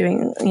 They're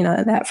doing,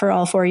 that for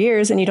all 4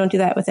 years. And you don't do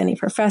that with any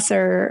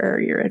professor or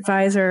your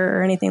advisor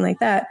or anything like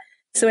that.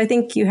 So I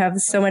think you have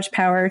so much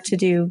power to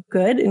do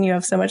good, and you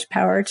have so much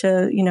power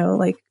to,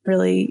 like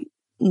really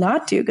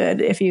not do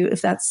good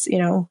if that's,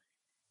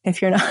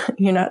 if you're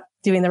not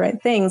doing the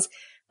right things.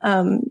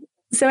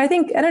 So I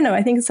think, I don't know,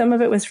 I think some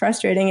of it was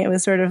frustrating. It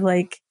was sort of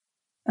like,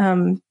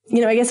 I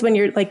guess when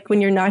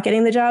you're not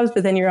getting the jobs,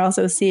 but then you're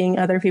also seeing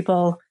other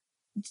people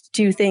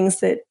do things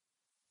that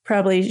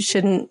probably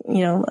shouldn't,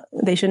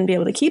 they shouldn't be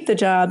able to keep the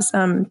jobs.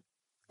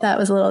 That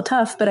was a little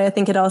tough, but I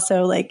think it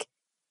also like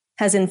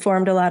has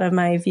informed a lot of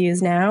my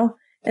views now.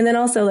 And then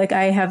also like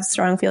I have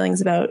strong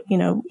feelings about,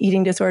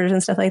 eating disorders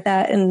and stuff like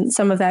that. And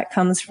some of that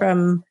comes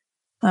from,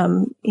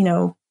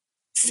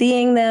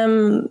 seeing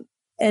them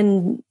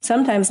and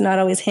sometimes not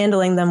always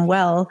handling them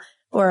well,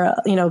 or,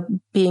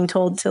 being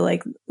told to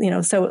like,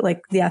 so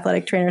like the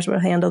athletic trainers will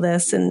handle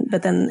this,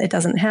 but then it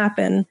doesn't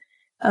happen.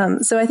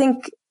 So I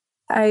think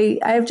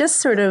I've just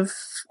sort of,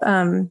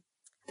 I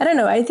don't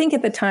know. I think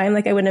at the time,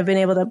 like I wouldn't have been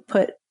able to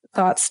put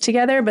thoughts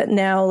together, but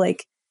now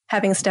like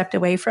having stepped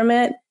away from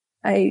it,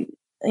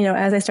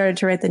 as I started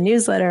to write the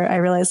newsletter, I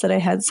realized that I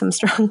had some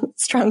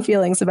strong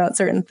feelings about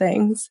certain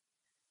things.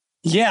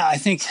 Yeah, I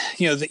think,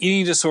 the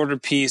eating disorder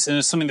piece, and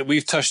it's something that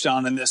we've touched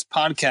on in this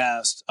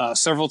podcast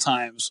several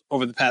times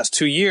over the past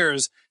 2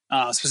 years,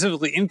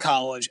 specifically in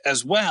college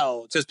as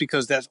well, just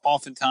because that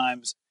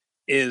oftentimes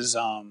is,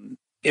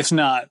 if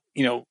not,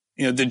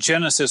 the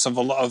genesis of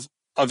a lot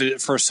of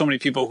it for so many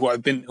people who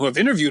have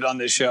interviewed on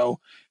this show.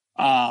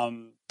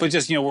 But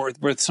just,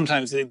 where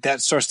sometimes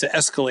that starts to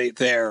escalate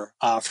there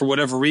for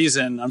whatever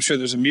reason. I'm sure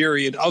there's a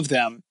myriad of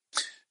them.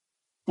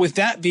 With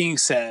that being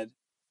said,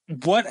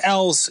 what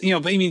else,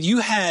 you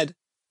had,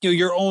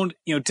 your own,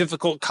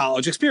 difficult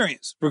college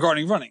experience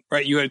regarding running,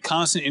 right? You had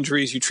constant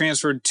injuries. You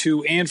transferred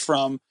to and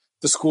from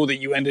the school that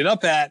you ended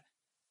up at.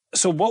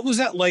 So what was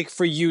that like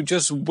for you,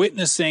 just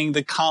witnessing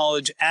the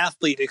college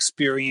athlete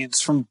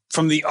experience from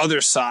the other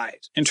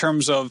side in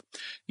terms of,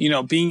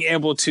 being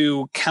able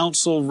to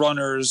counsel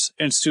runners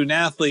and student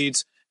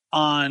athletes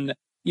on,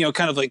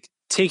 kind of like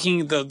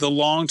taking the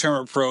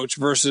long-term approach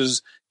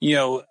versus,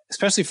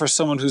 especially for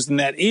someone who's in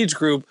that age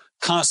group,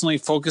 constantly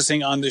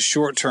focusing on the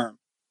short term?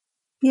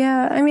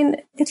 Yeah. I mean,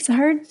 it's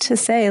hard to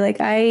say. Like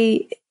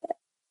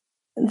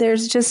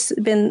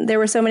there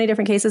were so many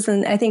different cases.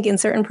 And I think in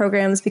certain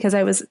programs, because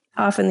I was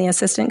often the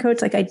assistant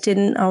coach, like I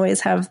didn't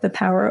always have the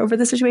power over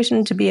the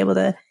situation to be able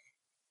to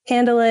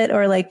handle it,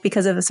 or like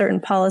because of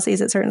certain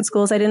policies at certain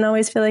schools, I didn't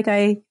always feel like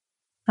I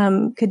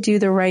could do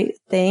the right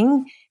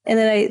thing. And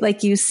then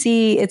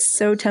it's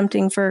so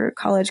tempting for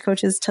college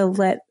coaches to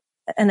let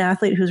an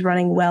athlete who's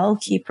running well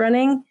keep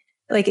running.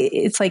 Like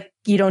it's like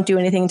you don't do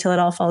anything until it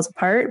all falls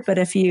apart. But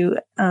if you,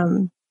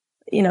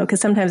 because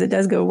sometimes it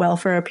does go well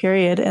for a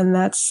period, and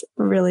that's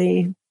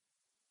really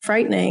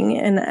frightening.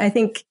 And I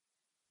think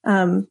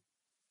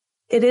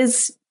it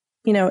is,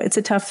 it's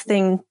a tough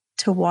thing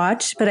to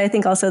watch, but I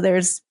think also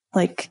there's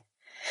like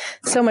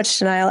so much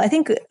denial. I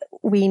think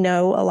we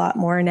know a lot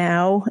more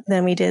now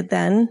than we did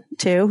then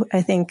too.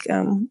 I think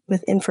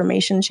with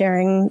information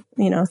sharing,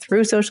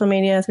 through social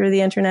media, through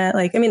the internet,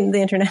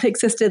 the internet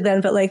existed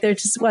then, but like there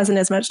just wasn't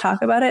as much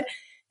talk about it.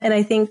 And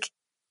I think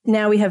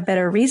now we have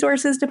better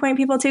resources to point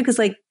people to, because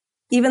like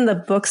even the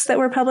books that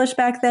were published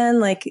back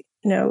then, I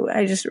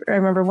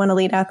remember one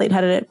elite athlete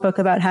had a book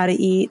about how to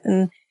eat.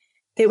 And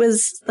it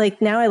was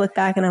like, now I look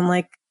back and I'm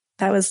like,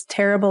 that was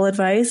terrible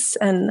advice.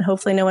 And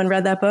hopefully no one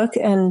read that book.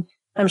 And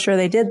I'm sure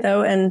they did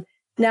though. And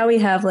now we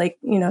have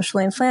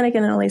Shalane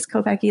Flanagan and Elise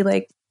Kopecki,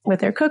 with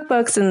their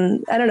cookbooks,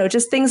 and I don't know,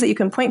 just things that you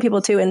can point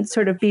people to and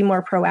sort of be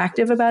more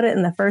proactive about it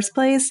in the first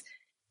place.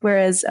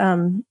 Whereas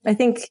I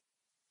think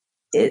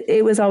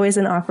it was always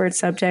an awkward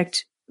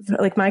subject.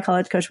 Like my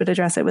college coach would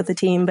address it with the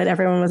team, but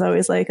everyone was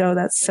always like, oh,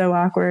 that's so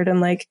awkward.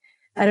 And I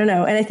don't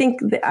know. And I think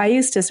I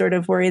used to sort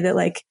of worry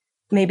that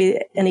maybe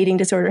an eating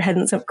disorder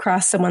hadn't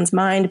crossed someone's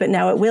mind, but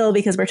now it will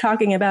because we're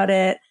talking about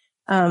it.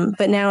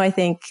 But now I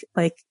think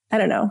I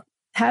don't know,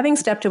 having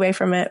stepped away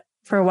from it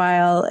for a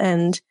while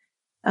and,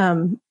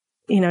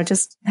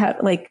 just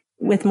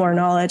with more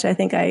knowledge, I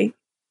think I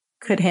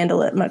could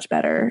handle it much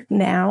better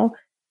now,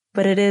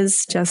 but it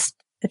is just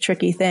a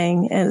tricky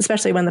thing. And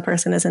especially when the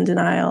person is in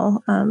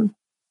denial.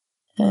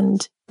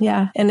 And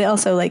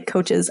also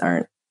coaches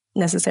aren't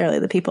necessarily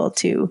the people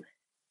to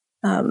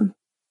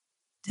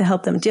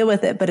help them deal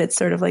with it, but it's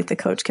sort of like the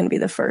coach can be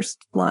the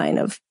first line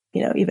of,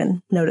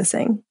 even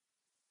noticing.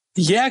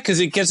 Yeah, because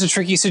it gets a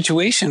tricky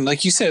situation.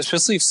 Like you said,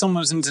 especially if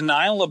someone's in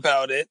denial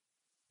about it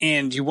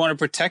and you want to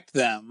protect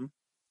them,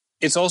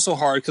 it's also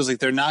hard because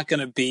they're not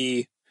going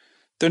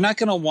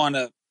to want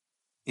to,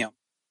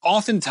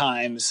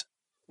 oftentimes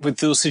with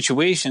those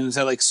situations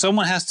that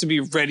someone has to be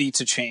ready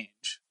to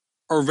change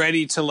or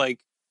ready to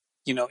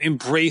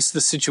embrace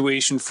the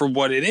situation for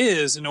what it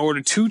is in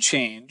order to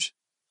change.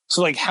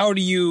 So how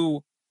do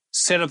you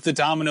set up the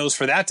dominoes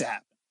for that to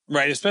happen?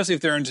 Right. Especially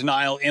if they're in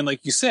denial. And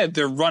like you said,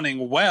 they're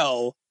running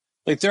well.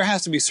 There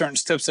has to be certain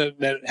steps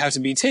that have to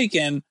be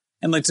taken.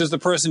 And does the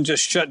person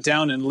just shut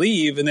down and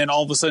leave? And then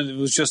all of a sudden it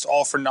was just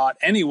all for naught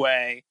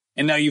anyway.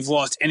 And now you've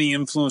lost any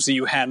influence that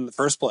you had in the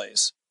first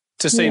place.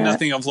 To say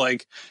nothing of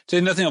like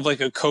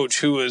a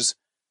coach who is,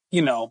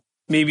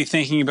 maybe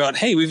thinking about,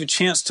 hey, we have a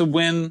chance to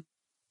win,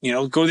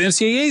 go to the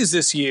NCAAs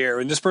this year,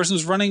 and this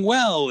person's running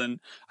well, and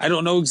I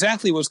don't know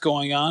exactly what's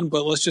going on,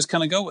 but let's just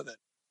kind of go with it.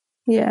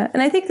 Yeah.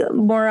 And I think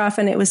more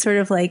often it was sort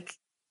of like,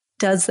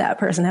 does that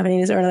person have any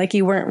disorder? Like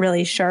you weren't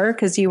really sure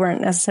because you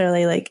weren't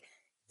necessarily like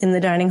in the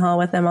dining hall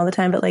with them all the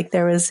time. But like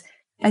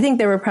I think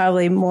there were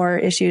probably more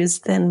issues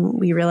than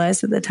we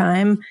realized at the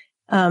time.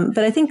 But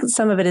I think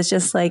some of it is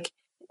just like,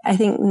 I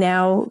think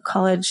now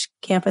college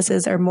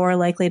campuses are more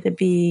likely to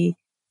be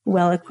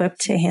well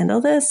equipped to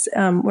handle this.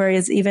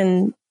 Whereas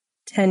even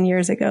 10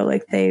 years ago,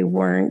 like they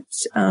weren't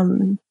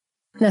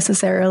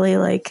necessarily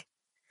like,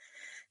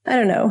 I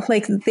don't know,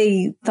 like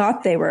they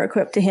thought they were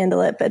equipped to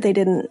handle it, but they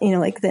didn't,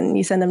 like then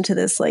you send them to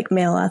this like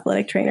male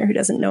athletic trainer who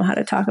doesn't know how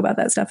to talk about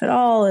that stuff at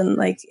all. And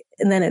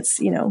then it's,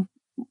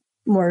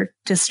 more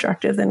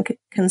destructive than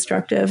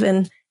constructive.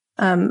 And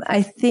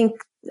I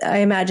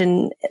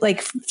imagine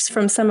like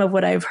from some of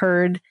what I've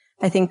heard,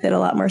 I think that a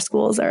lot more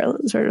schools are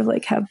sort of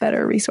like have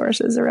better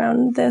resources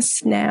around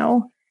this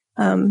now.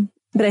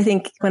 But I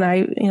think when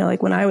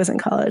I was in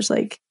college,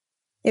 like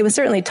it was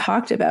certainly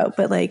talked about,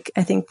 but like,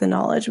 I think the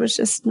knowledge was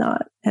just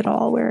not at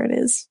all where it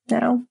is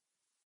now.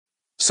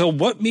 So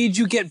what made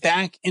you get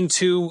back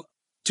into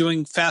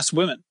doing Fast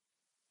Women?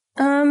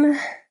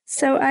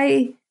 So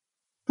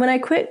when I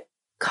quit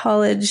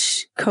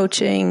college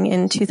coaching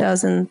in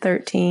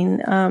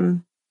 2013,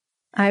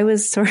 I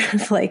was sort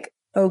of like,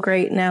 oh,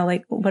 great. Now,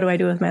 like, what do I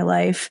do with my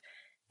life?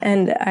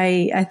 And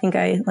I think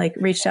I like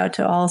reached out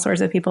to all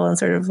sorts of people and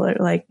sort of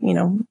like,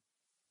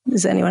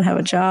 does anyone have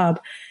a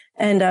job?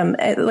 And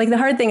like the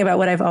hard thing about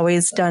what I've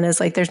always done is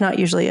like, there's not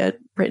usually a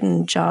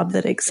written job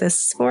that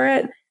exists for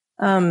it.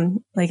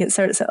 Like it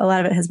starts, a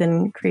lot of it has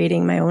been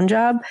creating my own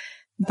job,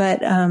 but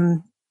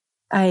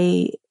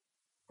I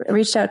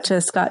reached out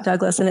to Scott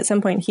Douglas, and at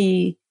some point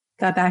he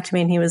got back to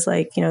me and he was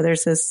like,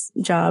 there's this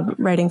job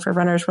writing for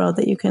Runner's World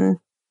that you can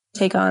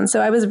take on. So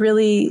I was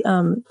really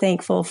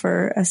thankful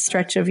for a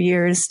stretch of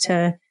years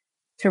to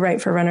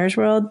write for Runner's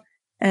World.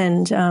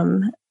 And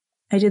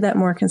I did that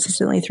more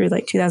consistently through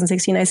like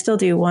 2016. I still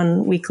do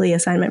one weekly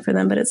assignment for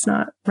them, but it's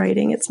not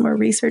writing, it's more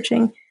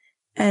researching.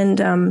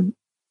 And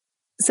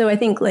so I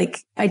think like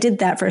I did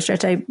that for a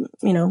stretch. I,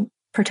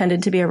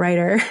 pretended to be a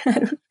writer.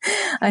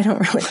 I don't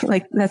really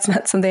like, that's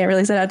not something I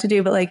really set out to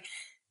do, but like,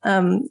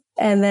 and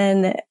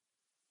then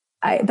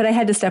I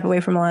had to step away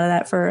from a lot of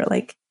that for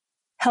like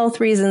health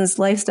reasons,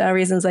 lifestyle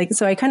reasons. Like,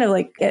 so I kind of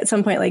like at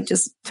some point, like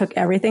just took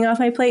everything off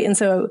my plate. And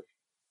so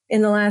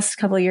in the last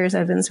couple of years,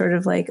 I've been sort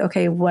of like,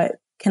 okay, what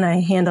can I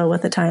handle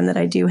with the time that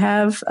I do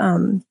have?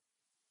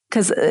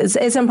 Because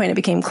at some point it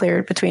became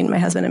clear between my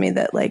husband and me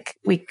that like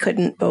we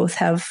couldn't both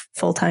have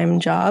full-time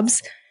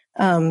jobs.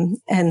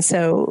 And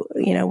so,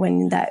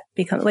 when that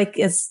becomes like,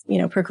 it's,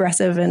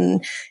 progressive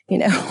and,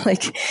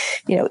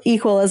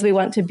 equal as we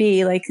want to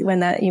be, like when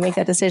that you make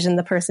that decision,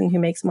 the person who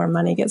makes more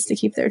money gets to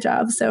keep their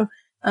job. So,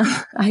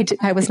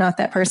 I was not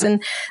that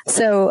person.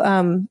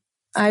 So,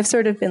 I've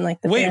sort of been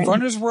like the wait, parent.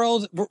 Runner's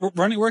World,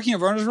 working at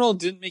Runner's World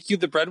didn't make you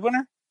the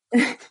breadwinner?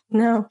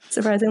 No,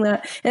 surprisingly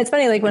not. And it's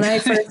funny, like when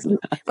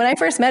I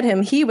first met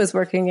him, he was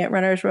working at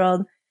Runner's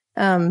World.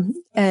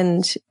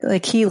 And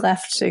like he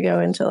left to go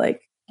into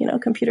like,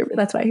 computer.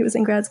 That's why he was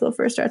in grad school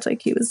for a stretch.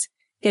 Like he was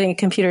getting a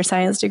computer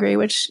science degree,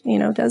 which,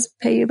 does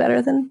pay you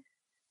better than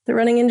the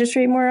running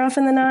industry more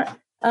often than not.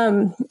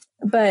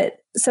 But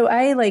so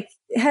I like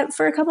had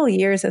for a couple of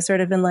years, I've sort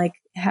of been like,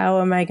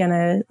 how am I going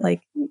to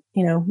like,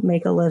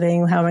 make a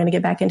living? How am I going to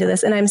get back into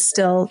this? And I'm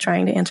still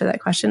trying to answer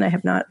that question. I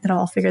have not at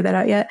all figured that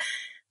out yet.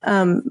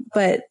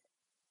 But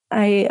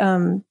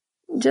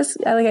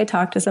I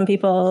talked to some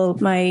people,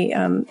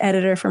 my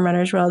editor from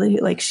Runner's World,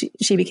 like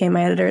she became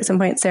my editor at some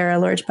point. Sarah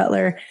Lorge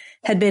Butler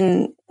had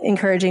been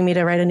encouraging me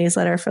to write a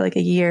newsletter for like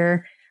a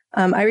year.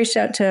 I reached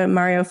out to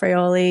Mario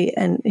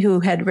Fraioli who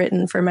had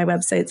written for my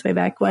websites way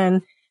back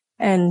when.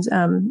 And,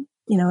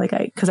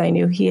 cause I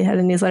knew he had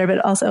a newsletter,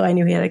 but also I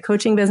knew he had a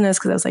coaching business.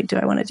 Cause I was like, do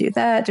I want to do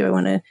that? Do I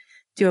want to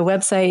do a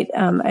website?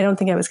 I don't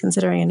think I was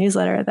considering a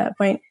newsletter at that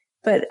point.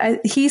 But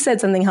he said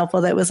something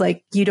helpful that was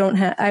like,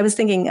 I was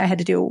thinking I had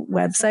to do a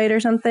website or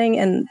something.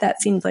 And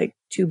that seemed like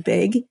too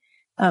big,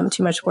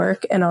 too much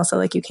work. And also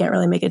like, you can't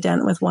really make a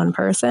dent with one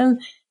person.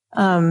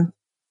 And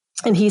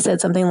he said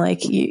something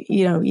like,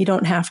 you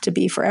don't have to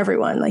be for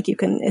everyone. Like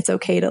it's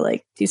okay to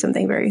like do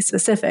something very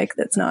specific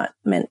that's not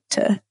meant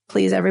to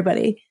please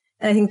everybody.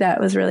 And I think that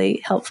was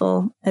really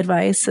helpful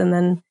advice. And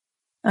then,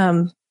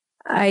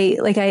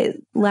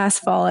 last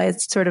fall, I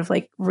sort of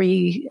like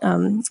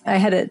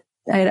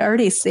I had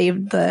already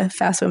saved the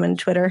Fast Women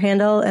Twitter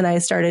handle and I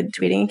started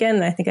tweeting again.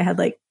 And I think I had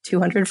like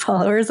 200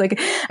 followers. Like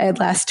I had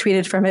last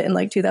tweeted from it in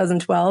like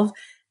 2012.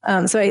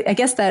 So I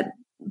guess that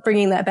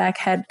bringing that back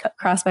had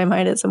crossed my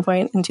mind at some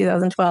point in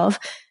 2012.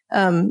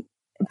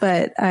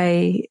 But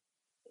I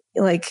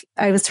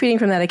was tweeting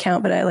from that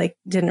account, but I like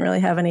didn't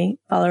really have any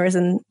followers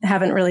and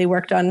haven't really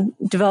worked on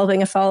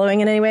developing a following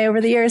in any way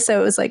over the years.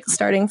 So it was like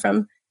starting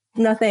from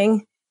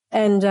nothing.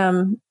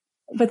 And,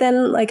 but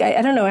then like,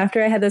 I don't know,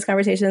 after I had those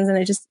conversations and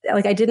I just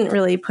like, I didn't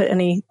really put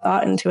any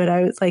thought into it.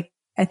 I was like,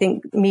 I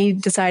think me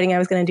deciding I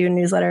was going to do a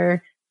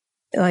newsletter,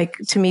 like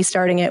to me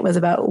starting it was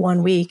about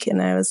 1 week.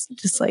 And I was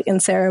just like,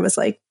 and Sarah was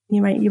like,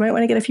 you might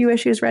want to get a few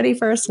issues ready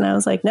first. And I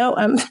was like, no,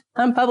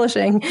 I'm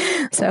publishing.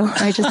 So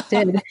I just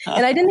did.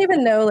 And I didn't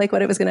even know like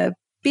what it was going to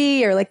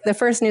be, or like the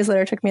first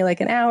newsletter took me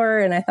like an hour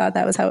and I thought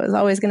that was how it was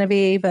always going to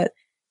be. But,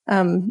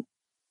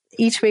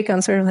 each week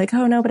I'm sort of like,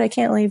 oh no, but I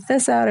can't leave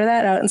this out or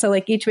that out. And so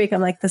like each week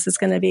I'm like, this is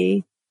going to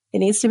be, it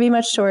needs to be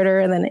much shorter.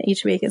 And then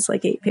each week it's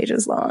like 8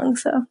 pages long.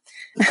 So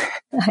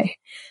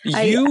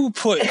you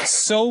put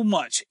so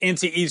much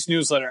into each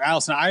newsletter,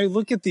 Alison. I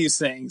look at these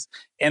things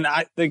and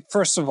I like,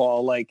 first of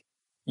all, like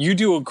you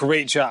do a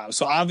great job.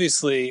 So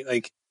obviously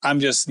like, I'm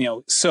just,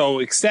 so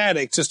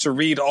ecstatic just to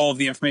read all of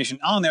the information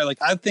on there.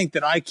 Like I think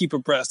that I keep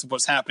abreast of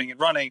what's happening in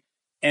running.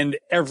 And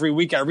every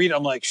week I read,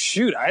 I'm like,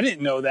 shoot, I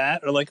didn't know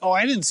that. Or like, oh,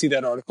 I didn't see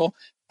that article.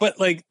 But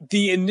like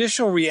the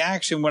initial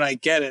reaction when I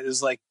get it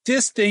is like,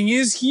 this thing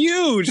is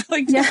huge.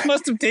 Like this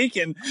must have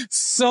taken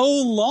so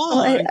long.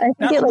 Well, I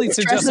not only like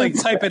to just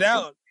like type it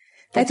out,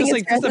 but just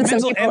like just the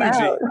mental energy.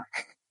 Out.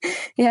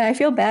 Yeah, I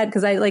feel bad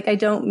because I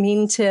don't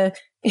mean to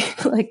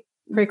like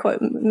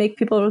make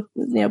people,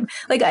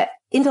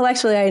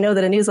 intellectually, I know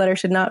that a newsletter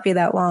should not be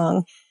that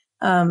long.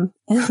 And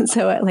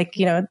so like,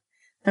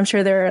 I'm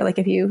sure there are like,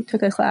 if you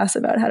took a class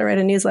about how to write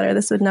a newsletter,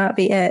 this would not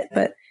be it.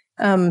 But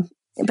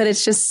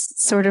it's just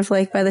sort of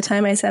like by the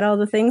time I said all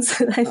the things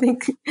that I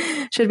think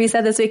should be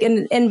said this week,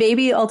 and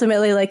maybe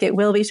ultimately like it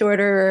will be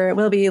shorter or it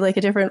will be like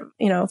a different,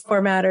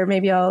 format, or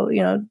maybe I'll,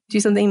 do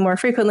something more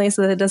frequently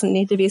so that it doesn't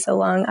need to be so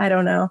long. I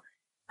don't know.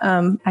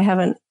 I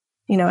haven't,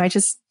 I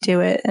just do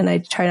it and I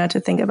try not to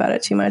think about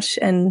it too much,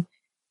 and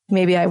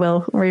maybe I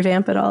will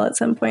revamp it all at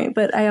some point.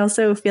 But I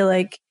also feel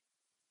like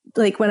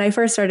when I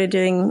first started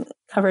doing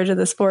coverage of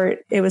the sport,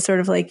 it was sort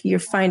of like you're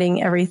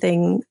finding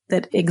everything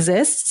that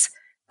exists.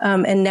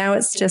 And now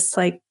it's just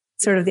like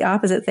sort of the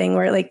opposite thing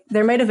where like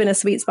there might have been a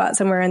sweet spot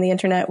somewhere on the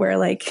internet where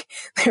like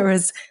there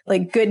was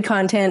like good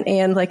content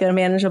and like a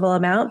manageable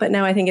amount. But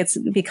now I think it's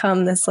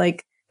become this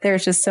like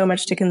there's just so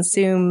much to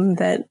consume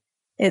that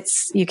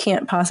you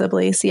can't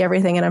possibly see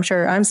everything. And I'm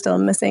sure I'm still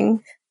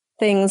missing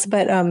things.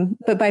 But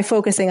by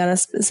focusing on a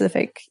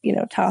specific,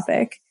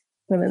 topic,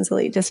 women's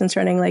elite distance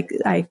running, like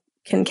I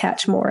can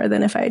catch more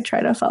than if I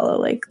try to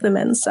follow like the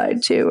men's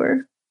side too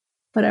or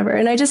whatever.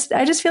 And I just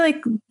feel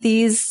like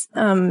these,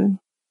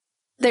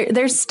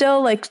 there's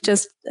still like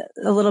just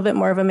a little bit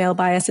more of a male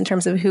bias in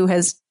terms of who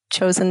has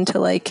chosen to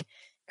like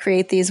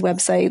create these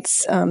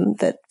websites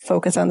that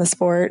focus on the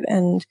sport.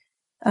 And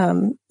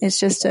it's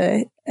just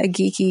a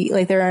geeky,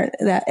 like there aren't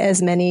that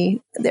as many,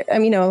 like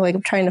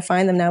I'm trying to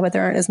find them now, but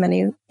there aren't as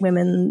many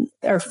women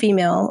or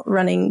female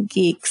running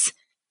geeks.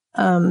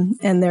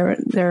 And there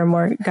are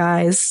more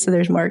guys. So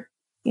there's more,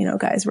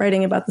 guys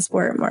writing about the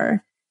sport,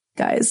 more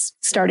guys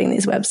starting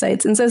these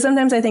websites. And so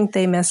sometimes I think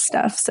they miss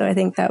stuff. So I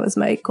think that was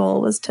my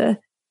goal, was to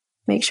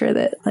make sure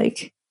that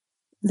like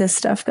this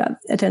stuff got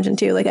attention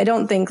too. Like, I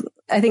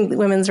think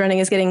women's running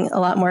is getting a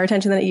lot more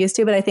attention than it used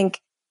to, but I think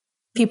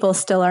people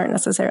still aren't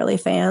necessarily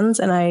fans.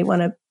 And I don't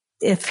want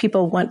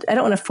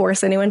to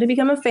force anyone to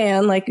become a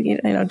fan. Like,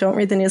 don't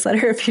read the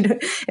newsletter if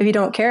you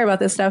don't care about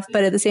this stuff.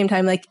 But at the same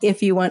time, like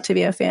if you want to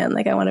be a fan,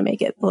 like I want to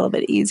make it a little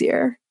bit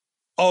easier.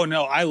 Oh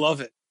no, I love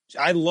it.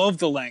 I love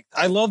the length.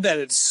 I love that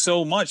it's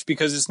so much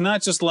because it's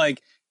not just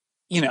like,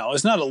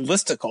 it's not a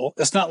listicle.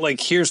 It's not like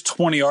here's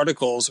 20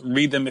 articles,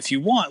 read them if you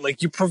want.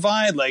 Like you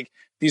provide like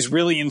these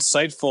really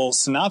insightful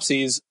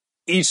synopses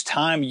each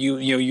time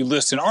you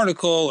list an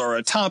article or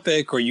a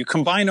topic, or you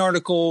combine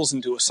articles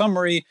and do a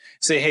summary,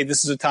 say, hey,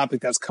 this is a topic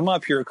that's come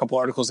up. Here are a couple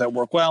articles that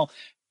work well.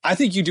 I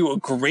think you do a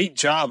great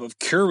job of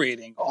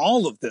curating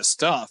all of this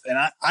stuff.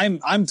 And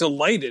I'm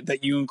delighted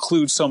that you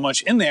include so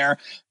much in there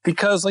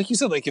because like you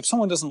said, like if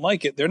someone doesn't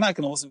like it, they're not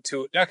going to listen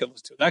to it. They're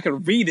not going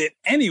to read it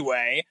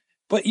anyway.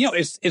 But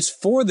it's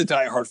for the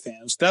diehard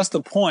fans. That's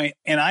the point.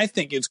 And I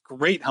think it's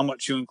great how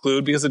much you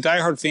include because the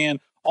diehard fan,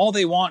 all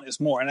they want is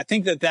more. And I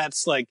think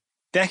that's like,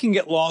 that can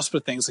get lost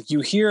with things. Like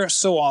you hear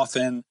so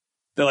often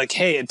they're like,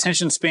 hey,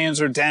 attention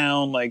spans are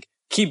down, like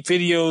keep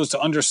videos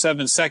to under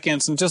 7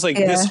 seconds. And just like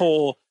this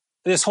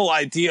whole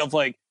idea of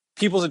like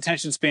people's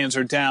attention spans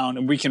are down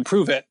and we can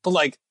prove it. But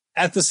like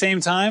at the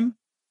same time,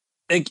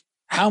 like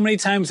how many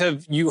times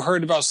have you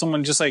heard about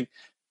someone just like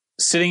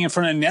sitting in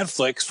front of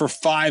Netflix for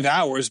 5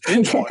 hours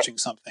binge watching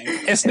something?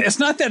 It's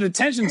not that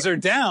attentions are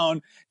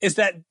down. It's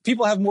that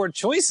people have more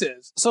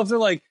choices. So if they're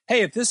like,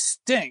 hey, if this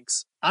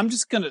stinks, I'm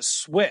just going to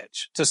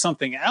switch to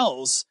something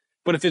else.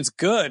 But if it's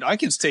good, I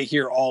can stay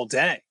here all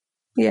day.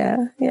 Yeah.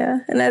 Yeah.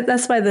 And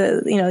that's why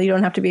you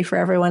don't have to be for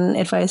everyone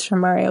advice from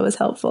Mario was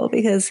helpful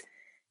because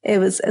it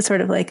was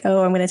sort of like,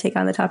 oh, I'm going to take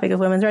on the topic of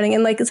women's running.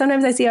 And like,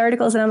 sometimes I see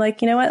articles and I'm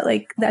like, you know what,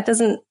 like that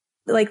doesn't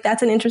like,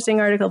 that's an interesting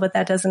article, but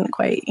that doesn't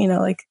quite,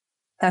 like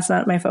that's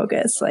not my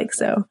focus. Like,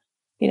 so,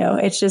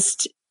 it's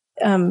just,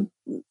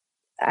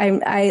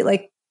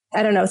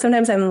 I don't know.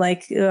 Sometimes I'm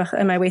like, ugh,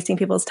 am I wasting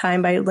people's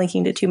time by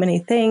linking to too many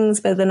things?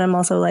 But then I'm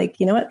also like,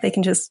 you know what? They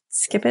can just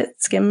skip it,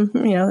 skim,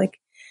 like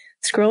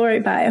scroll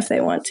right by if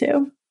they want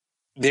to.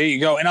 There you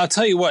go. And I'll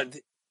tell you what,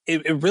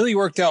 it really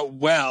worked out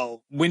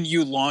well when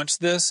you launched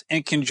this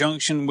in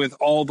conjunction with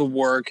all the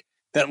work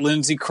that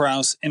Lindsay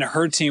Krause and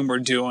her team were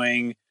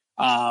doing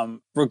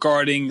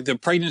regarding the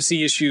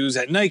pregnancy issues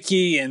at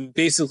Nike and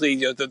basically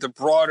the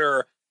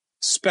broader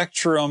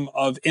spectrum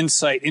of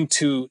insight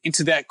into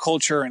that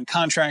culture and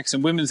contracts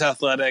and women's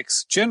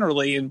athletics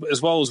generally,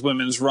 as well as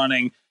women's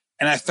running.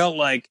 And I felt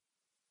like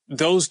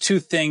those two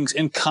things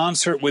in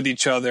concert with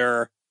each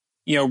other,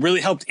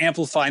 really helped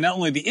amplify not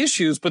only the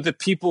issues, but the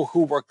people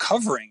who were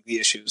covering the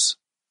issues.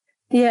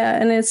 Yeah.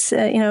 And it's,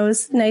 it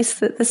was nice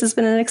that this has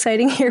been an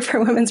exciting year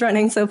for women's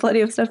running. So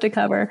plenty of stuff to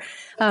cover.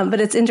 But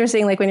it's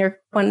interesting, like when you're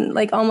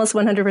almost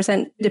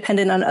 100%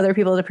 dependent on other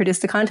people to produce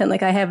the content,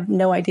 like I have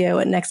no idea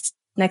what next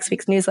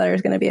week's newsletter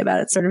is going to be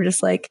about. It's sort of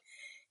just like,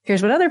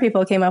 here's what other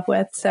people came up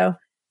with. So,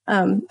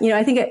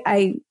 I think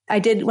I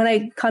did, when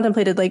I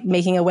contemplated like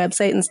making a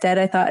website instead,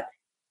 I thought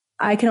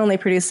I can only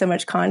produce so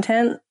much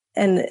content.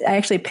 And I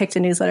actually picked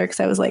a newsletter because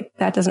I was like,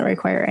 that doesn't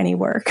require any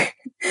work.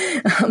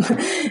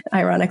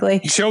 Ironically.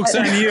 Joke's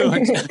on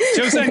you.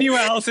 Joke's on you,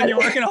 Alison. You're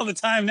working all the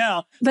time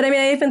now. But I mean,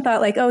 I even thought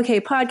like, okay,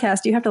 podcast,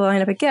 you have to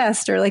line up a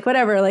guest or like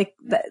whatever, like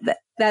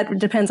that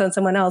depends on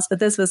someone else. But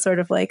this was sort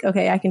of like,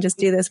 okay, I can just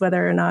do this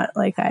whether or not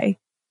like I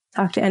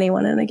talk to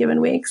anyone in a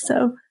given week.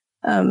 So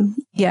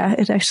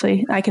it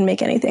actually, I can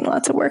make anything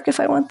lots of work if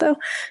I want though.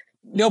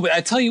 No, but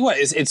I tell you what,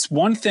 it's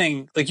one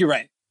thing, like you're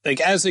right. Like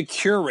as a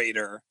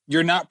curator,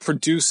 you're not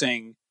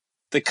producing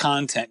the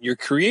content, you're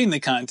creating the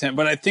content.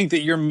 But I think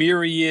that your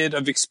myriad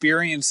of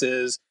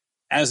experiences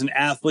as an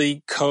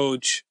athlete,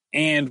 coach,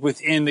 and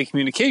within the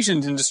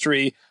communications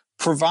industry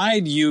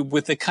provide you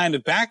with the kind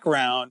of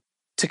background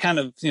to kind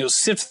of,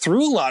 sift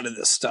through a lot of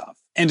this stuff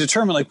and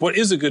determine like what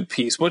is a good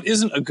piece, what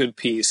isn't a good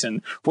piece,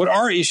 and what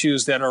are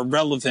issues that are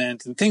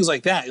relevant and things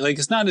like that. Like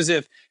it's not as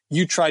if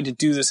you tried to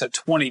do this at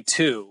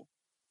 22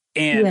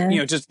 and,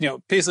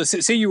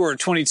 basically say you were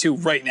 22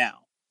 right now,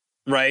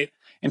 right?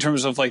 In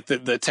terms of like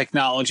the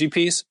technology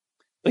piece,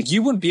 like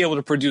you wouldn't be able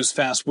to produce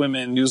Fast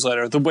Women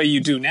newsletter the way you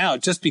do now,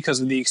 just because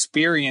of the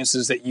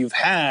experiences that you've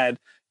had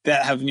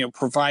that have,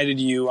 provided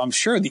you, I'm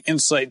sure, the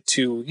insight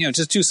to,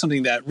 just do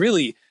something that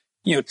really,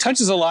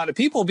 touches a lot of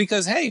people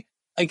because, hey,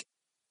 like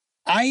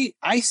I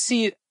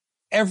see it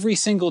every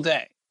single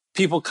day.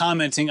 People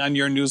commenting on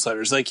your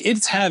newsletters, like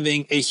it's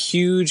having a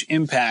huge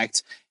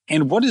impact.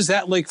 And what is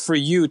that like for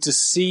you to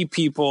see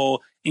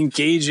people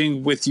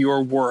engaging with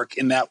your work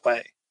in that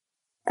way?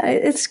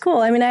 It's cool.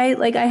 I mean,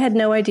 I had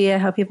no idea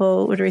how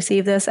people would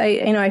receive this.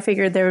 I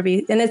figured there would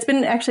be, and it's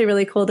been actually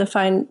really cool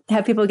to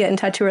have people get in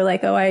touch who are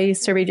like, oh, I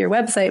used to read your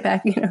website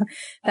back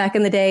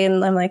in the day.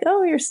 And I'm like,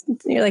 oh,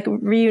 you're like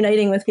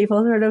reuniting with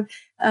people sort of.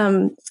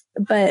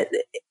 But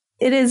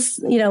it is,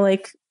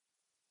 like,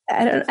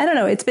 I don't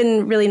know. It's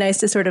been really nice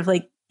to sort of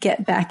like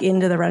get back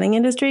into the running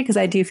industry because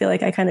I do feel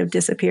like I kind of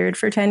disappeared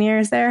for 10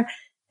 years there.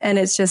 And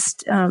it's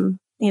just,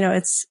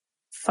 it's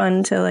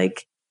fun to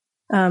like,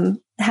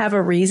 have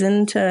a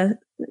reason to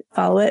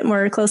follow it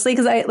more closely.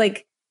 Cause I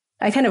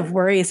kind of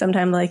worry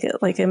sometimes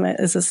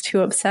is this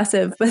too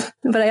obsessive, but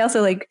I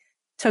also like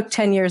took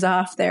 10 years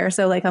off there.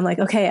 So like, I'm like,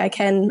 okay, I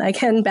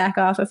can back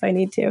off if I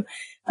need to.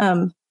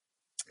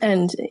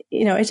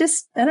 It's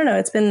just, I don't know,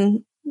 it's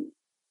been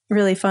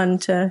really fun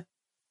to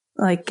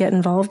like get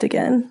involved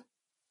again.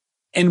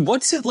 And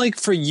what's it like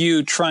for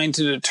you trying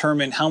to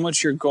determine how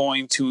much you're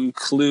going to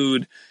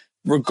include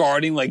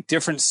regarding like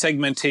different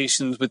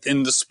segmentations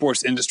within the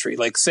sports industry?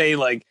 Like say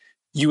like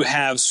you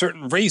have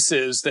certain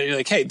races that you're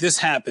like, hey, this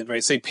happened,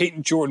 right? Say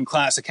Peyton Jordan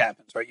Classic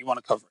happens, right? You want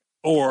to cover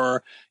it.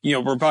 Or,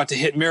 we're about to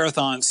hit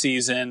marathon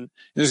season.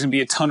 There's going to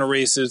be a ton of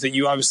races that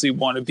you obviously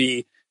want to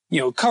be,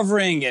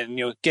 covering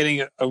and,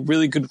 getting a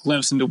really good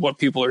glimpse into what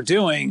people are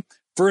doing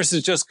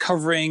versus just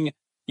covering,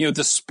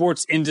 the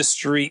sports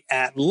industry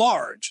at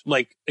large.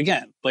 Like,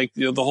 again, like,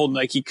 the whole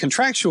Nike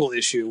contractual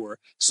issue or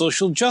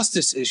social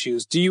justice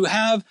issues. Do you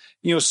have,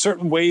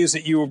 certain ways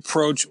that you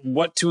approach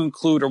what to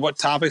include or what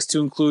topics to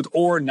include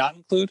or not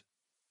include?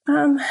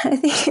 I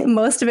think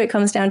most of it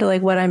comes down to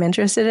like what I'm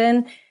interested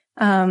in.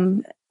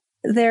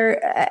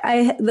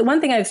 The one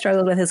thing I've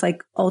struggled with is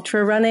like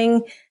ultra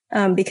running,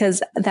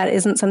 because that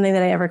isn't something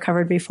that I ever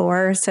covered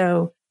before.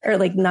 So, or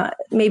like not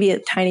maybe a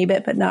tiny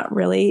bit, but not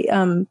really.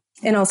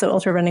 And also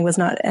ultra running was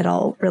not at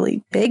all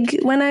really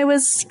big when I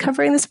was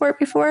covering the sport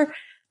before.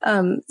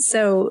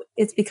 So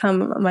it's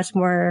become a much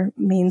more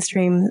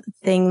mainstream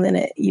thing than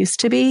it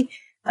used to be.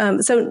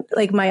 So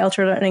like my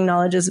ultra running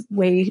knowledge is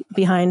way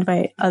behind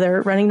my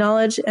other running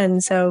knowledge.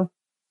 And so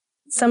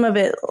some of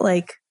it,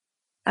 like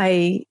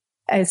I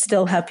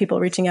still have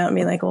people reaching out and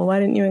being like, well, why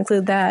didn't you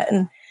include that?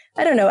 And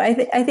I don't know.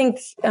 I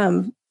think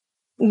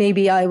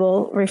maybe I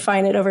will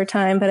refine it over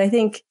time, but I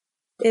think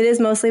it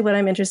is mostly what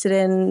I'm interested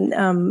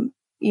in.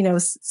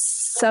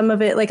 Some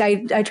of it, like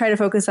I try to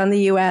focus on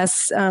the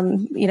US.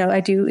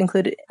 I do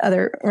include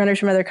other runners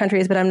from other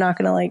countries, but I'm not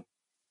going to like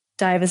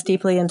dive as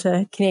deeply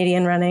into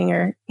Canadian running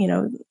or,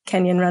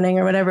 Kenyan running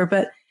or whatever.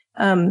 But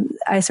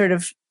I sort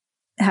of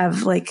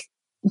have like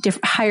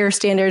higher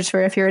standards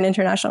for if you're an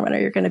international runner,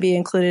 you're going to be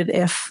included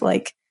if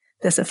like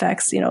this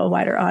affects, a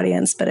wider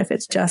audience. But if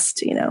it's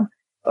just,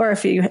 or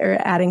if you are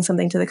adding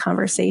something to the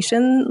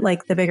conversation,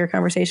 like the bigger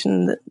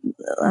conversation,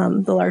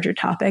 the larger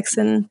topics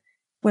in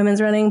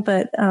women's running.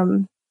 But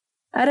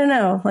I don't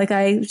know, like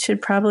I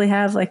should probably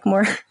have like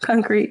more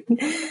concrete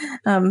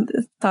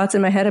thoughts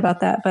in my head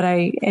about that. But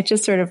it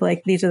just sort of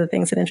like, these are the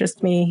things that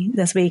interest me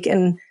this week.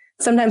 And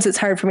sometimes it's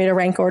hard for me to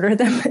rank order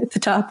them at the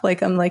top.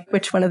 Like I'm like,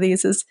 which one of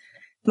these is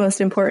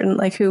most important?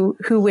 Like who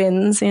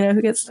wins,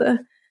 who gets the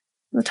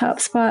top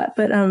spot.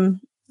 But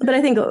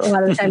I think a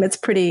lot of the time it's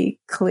pretty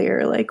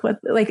clear, like when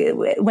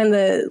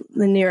the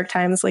New York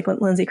Times, like when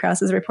Lindsay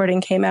Krause's reporting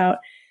came out,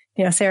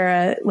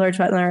 Sarah Lorge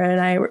Butler and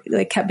I were,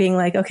 like kept being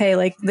like, okay,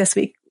 like this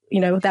week,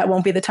 that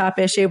won't be the top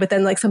issue, but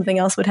then like something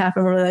else would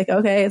happen. We're like,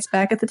 okay, it's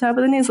back at the top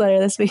of the newsletter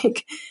this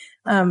week.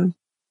 And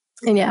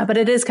yeah, but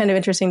it is kind of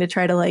interesting to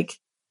try to like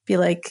be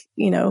like,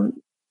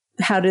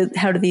 how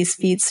do these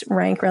feats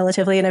rank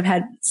relatively? And I've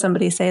had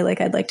somebody say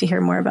like, I'd like to hear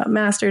more about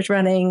masters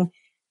running.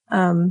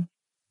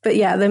 But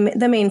yeah,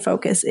 the main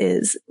focus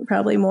is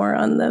probably more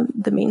on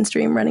the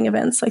mainstream running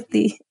events, like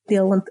the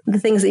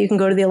things that you can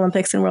go to the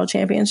Olympics and World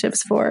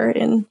Championships for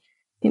in,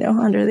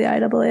 under the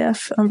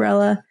IAAF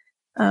umbrella.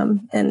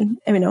 And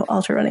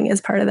ultra running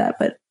is part of that,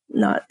 but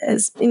not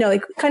as,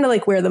 like kind of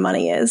like where the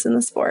money is in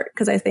the sport.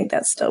 Cause I think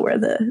that's still where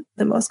the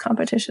most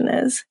competition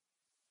is.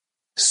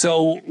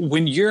 So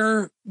when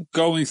you're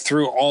going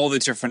through all the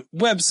different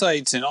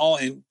websites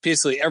and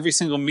basically every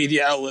single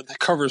media outlet that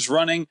covers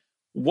running,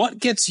 what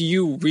gets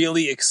you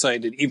really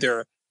excited?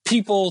 Either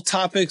people,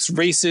 topics,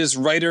 races,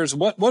 writers,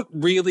 what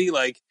really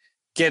like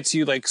gets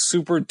you like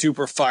super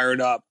duper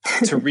fired up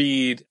to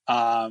read,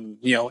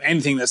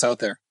 anything that's out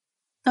there?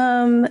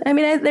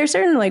 There's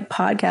certain like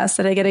podcasts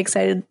that I get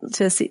excited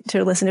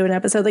to listen to an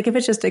episode. Like if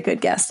it's just a good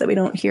guest that we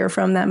don't hear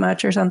from that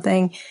much or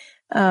something.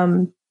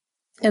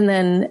 And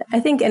then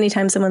I think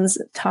anytime someone's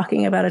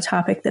talking about a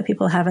topic that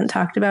people haven't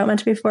talked about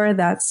much before,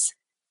 that's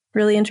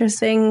really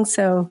interesting.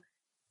 So,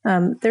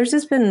 there's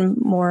just been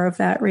more of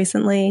that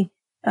recently.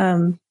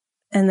 And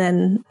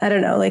then I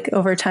don't know, like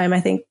over time, I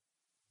think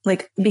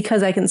like,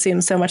 because I consume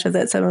so much of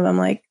it,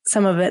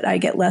 some of it I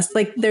get less,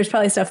 like there's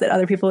probably stuff that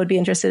other people would be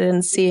interested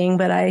in seeing,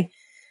 but I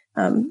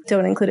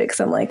don't include it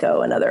because I'm like,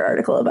 oh, another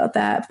article about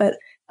that. But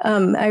I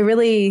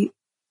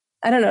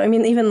don't know. I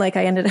mean, even like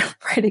I ended up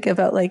writing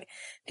about like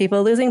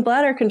people losing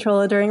bladder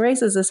control during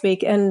races this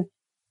week. And,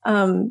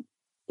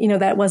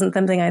 that wasn't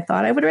something I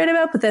thought I would write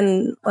about. But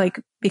then like,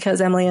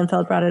 because Emily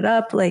Infeld brought it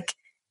up, like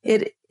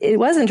it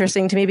was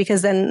interesting to me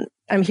because then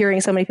I'm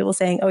hearing so many people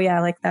saying, oh yeah,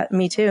 like that,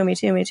 me too.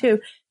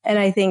 And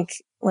I think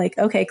like,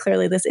 okay,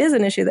 clearly this is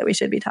an issue that we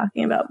should be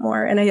talking about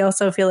more. And I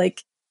also feel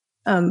like,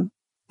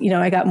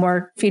 I got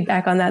more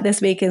feedback on that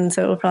this week. And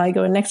so it'll probably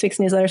go in next week's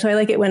newsletter. So I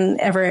like it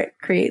whenever it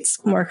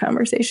creates more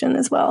conversation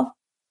as well.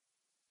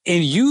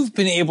 And you've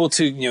been able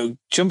to,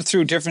 jump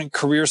through different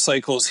career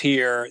cycles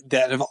here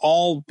that have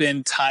all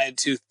been tied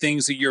to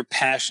things that you're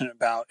passionate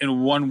about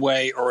in one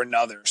way or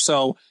another.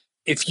 So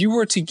if you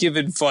were to give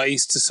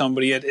advice to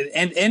somebody at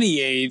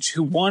any age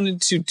who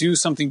wanted to do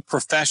something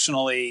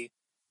professionally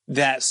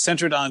that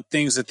centered on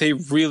things that they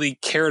really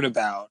cared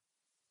about,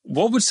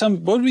 what would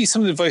be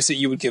some of the advice that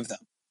you would give them?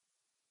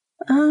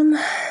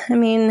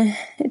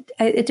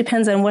 It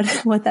depends on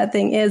what that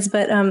thing is,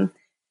 but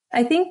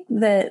I think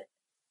that,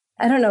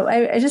 I don't know.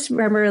 I just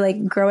remember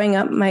like growing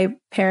up, my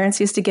parents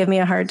used to give me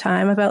a hard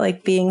time about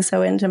like being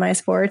so into my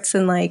sports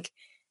and like,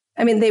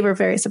 they were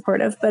very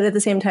supportive, but at the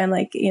same time,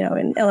 like,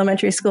 in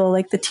elementary school,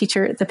 like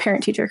the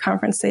parent teacher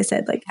conference, they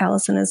said like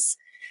Alison is,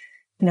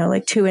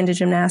 like too into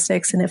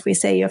gymnastics. And if we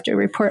say you have to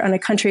report on a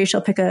country,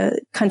 she'll pick a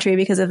country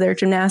because of their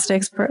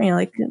gymnastics,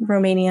 like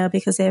Romania,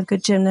 because they have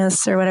good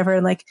gymnasts or whatever.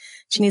 And like,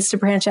 she needs to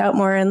branch out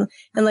more. And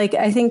like,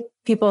 I think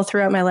people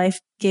throughout my life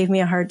gave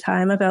me a hard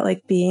time about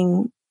like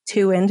being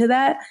too into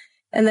that.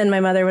 And then my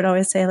mother would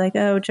always say like,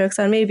 oh, joke's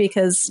on me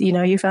because,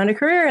 you found a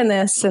career in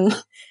this. And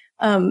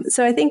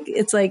so I think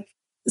it's like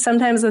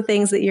sometimes the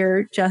things that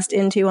you're just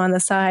into on the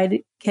side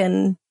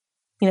can,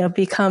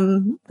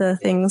 become the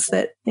things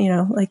that,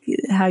 like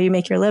how you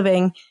make your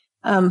living.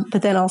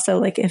 But then also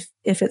like if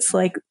it's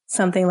like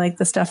something like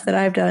the stuff that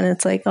I've done,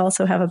 it's like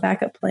also have a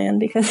backup plan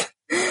because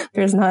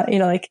there's not,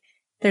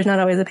 there's not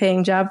always a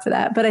paying job for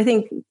that. But I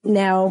think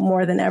now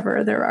more than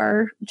ever, there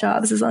are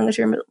jobs as long as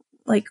you're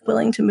like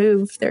willing to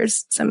move.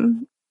 There's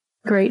some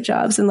great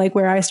jobs. And like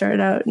where I started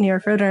out, New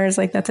York Road Runners,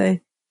 like that's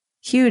a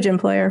huge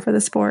employer for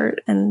the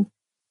sport. And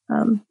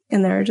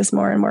there are just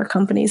more and more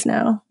companies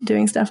now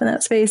doing stuff in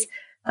that space.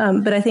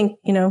 But I think,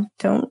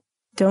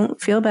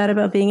 don't feel bad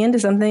about being into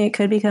something. It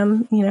could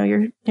become,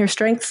 your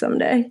strength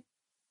someday.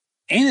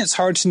 And it's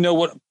hard to know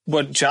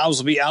what jobs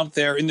will be out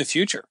there in the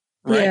future,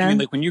 right? Yeah.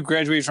 Like when you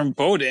graduated from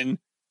Bowdoin,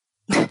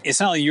 It's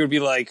not like you would be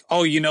like,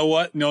 oh, you know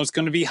what? No, it's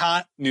going to be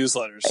hot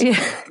newsletters.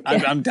 Yeah.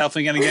 I'm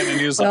definitely going to get in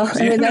the newsletters.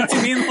 Well, you know what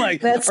I mean?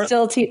 Like, that's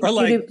still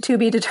to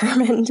be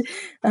determined.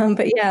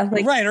 But yeah,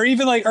 like, right. Or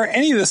even like, or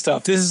any of this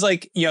stuff. This is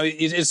like, you know,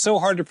 it's so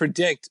hard to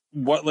predict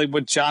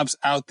what jobs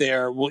out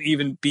there will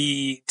even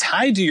be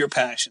tied to your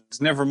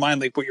passions. Never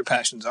mind like what your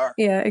passions are.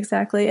 Yeah,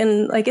 exactly.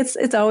 And like,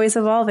 it's always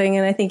evolving.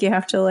 And I think you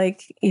have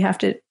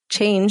to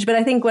change. But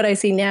I think what I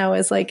see now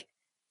is like,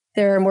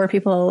 there are more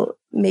people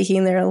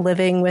making their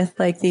living with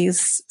like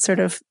these sort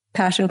of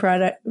passion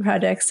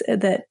projects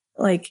that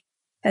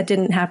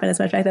didn't happen as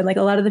much back then. Like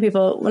a lot of the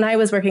people, when I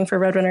was working for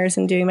Roadrunners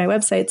and doing my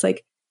websites,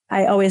 like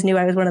I always knew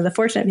I was one of the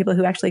fortunate people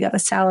who actually got a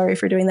salary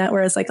for doing that.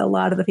 Whereas like a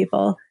lot of the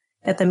people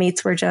at the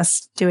meets were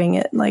just doing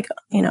it like,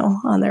 you know,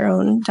 on their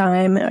own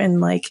time and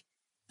like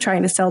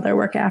trying to sell their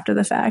work after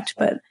the fact.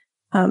 But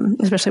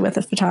especially with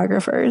the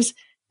photographers.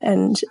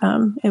 And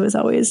it was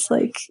always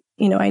like,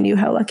 you know, I knew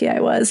how lucky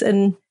I was.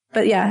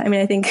 But yeah, I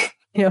mean, I think,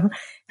 you know,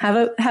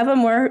 have a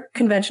more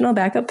conventional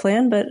backup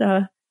plan,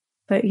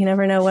 but you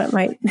never know what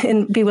might,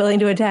 and be willing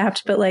to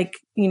adapt, but like,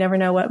 you never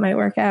know what might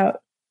work out.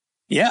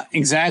 Yeah,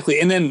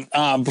 exactly. And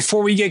then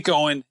before we get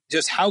going,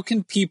 just how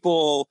can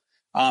people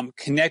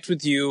connect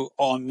with you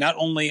on not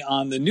only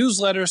on the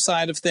newsletter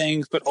side of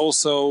things, but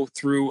also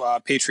through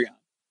Patreon?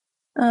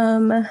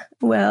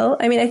 Well,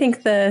 I mean, I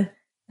think the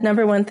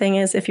number one thing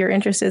is if you're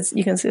interested,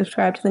 you can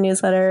subscribe to the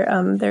newsletter.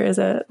 There is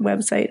a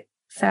website,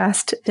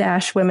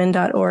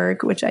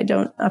 fast-women.org, which I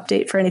don't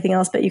update for anything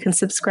else, but you can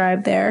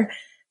subscribe there.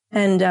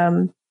 And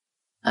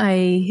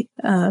I'm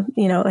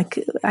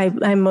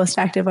most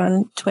active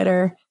on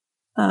Twitter,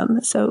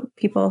 so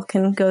people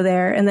can go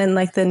there. And then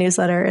like the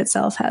newsletter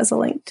itself has a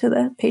link to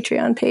the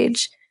Patreon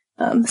page.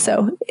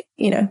 So,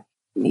 you know,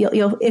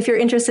 you'll if you're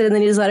interested in the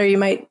newsletter, you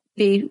might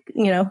be,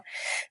 you know,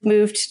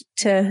 moved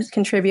to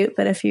contribute.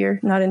 But if you're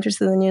not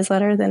interested in the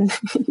newsletter, then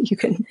you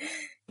can,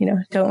 you know,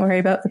 don't worry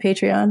about the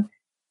Patreon.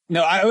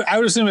 No, I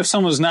would assume if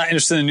someone's not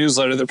interested in the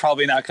newsletter, they're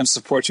probably not going to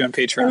support you on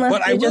Patreon. Unless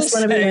but I just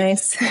want to be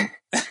nice.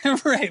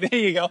 Right, there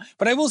you go.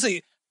 But I will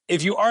say,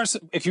 if you are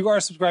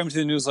subscribing to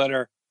the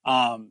newsletter,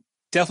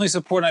 definitely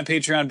support on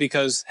Patreon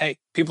because, hey,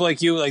 people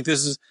like you, like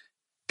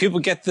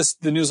people get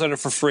the newsletter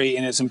for free,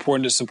 and it's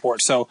important to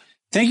support. So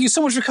thank you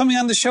so much for coming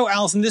on the show,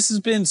 Alison. This has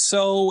been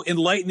so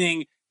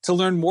enlightening to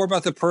learn more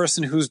about the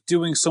person who's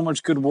doing so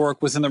much good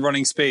work within the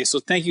running space. So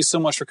thank you so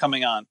much for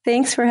coming on.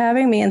 Thanks for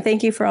having me, and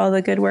thank you for all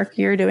the good work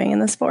you're doing in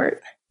the sport.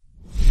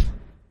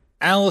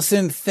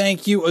 Alison,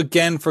 thank you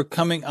again for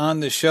coming on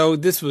the show.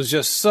 This was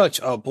just such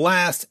a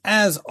blast,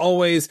 as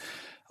always.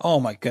 Oh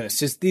my goodness,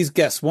 just these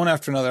guests, one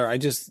after another. I'm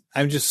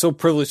just so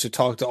privileged to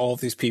talk to all of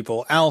these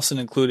people, Alison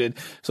included.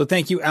 So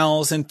thank you,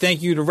 Alison.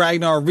 Thank you to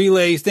Ragnar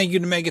Relays. Thank you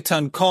to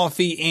Megaton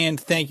Coffee. And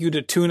thank you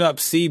to Tune Up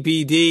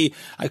CBD.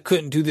 I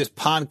couldn't do this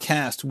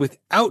podcast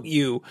without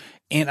you.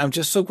 And I'm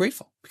just so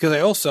grateful because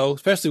I also,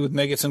 especially with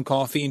Megaton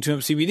Coffee and Tune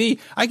Up CBD,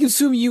 I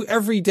consume you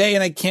every day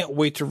and I can't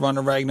wait to run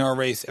a Ragnar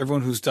race.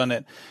 Everyone who's done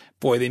it,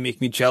 boy, they make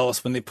me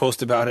jealous when they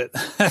post about it.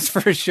 That's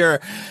for sure.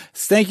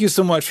 Thank you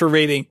so much for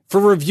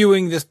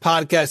reviewing this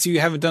podcast. If you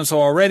haven't done so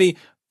already,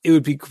 it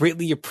would be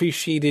greatly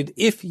appreciated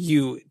if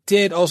you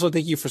did. Also,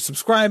 thank you for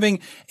subscribing,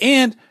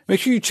 and make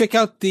sure you check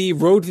out the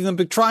Road to the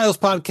Olympic Trials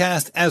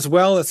podcast as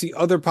well. That's the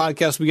other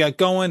podcast we got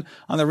going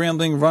on the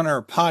Rambling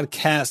Runner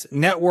Podcast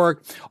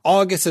Network.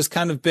 August has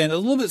kind of been a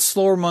little bit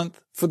slower month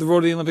for the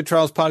Road to the Olympic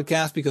Trials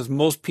podcast because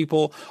most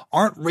people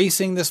aren't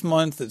racing this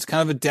month. It's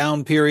kind of a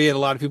down period. A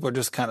lot of people are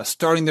just kind of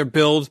starting their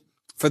build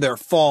for their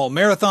fall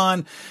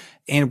marathon,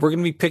 and we're going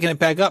to be picking it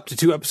back up to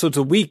 2 episodes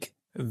a week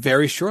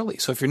very shortly.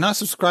 So if you're not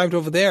subscribed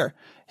over there,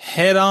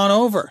 head on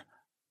over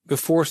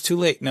before it's too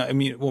late. No, I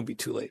mean, it won't be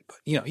too late, but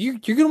you know,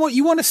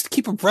 you want to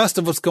keep abreast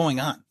of what's going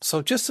on.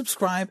 So just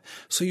subscribe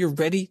so you're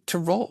ready to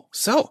roll.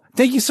 So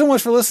thank you so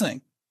much for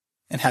listening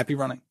and happy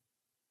running.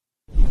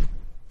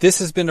 This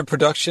has been a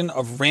production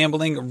of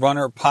Rambling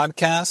Runner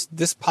Podcast.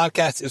 This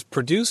podcast is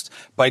produced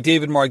by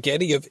David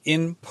Margetti of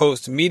In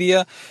Post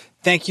Media.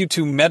 Thank you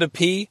to Meta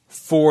P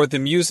for the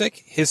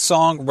music. His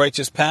song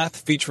Righteous Path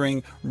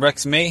featuring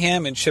Rex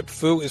Mayhem and Chip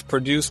Fu is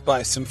produced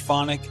by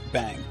Symphonic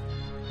Bang.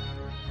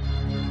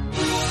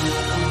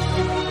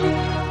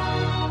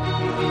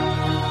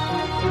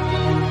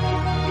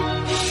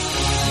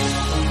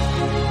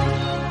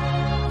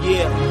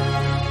 Yeah.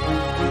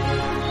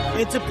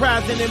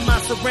 Enterprising in my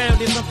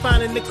surroundings, I'm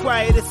finding the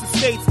quietest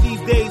estates these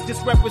days.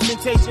 This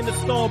representation of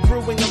storm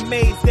brewing,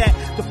 amazed that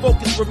the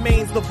focus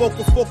remains the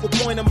focal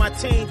point of my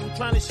change. I'm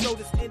trying to show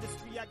this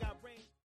industry I got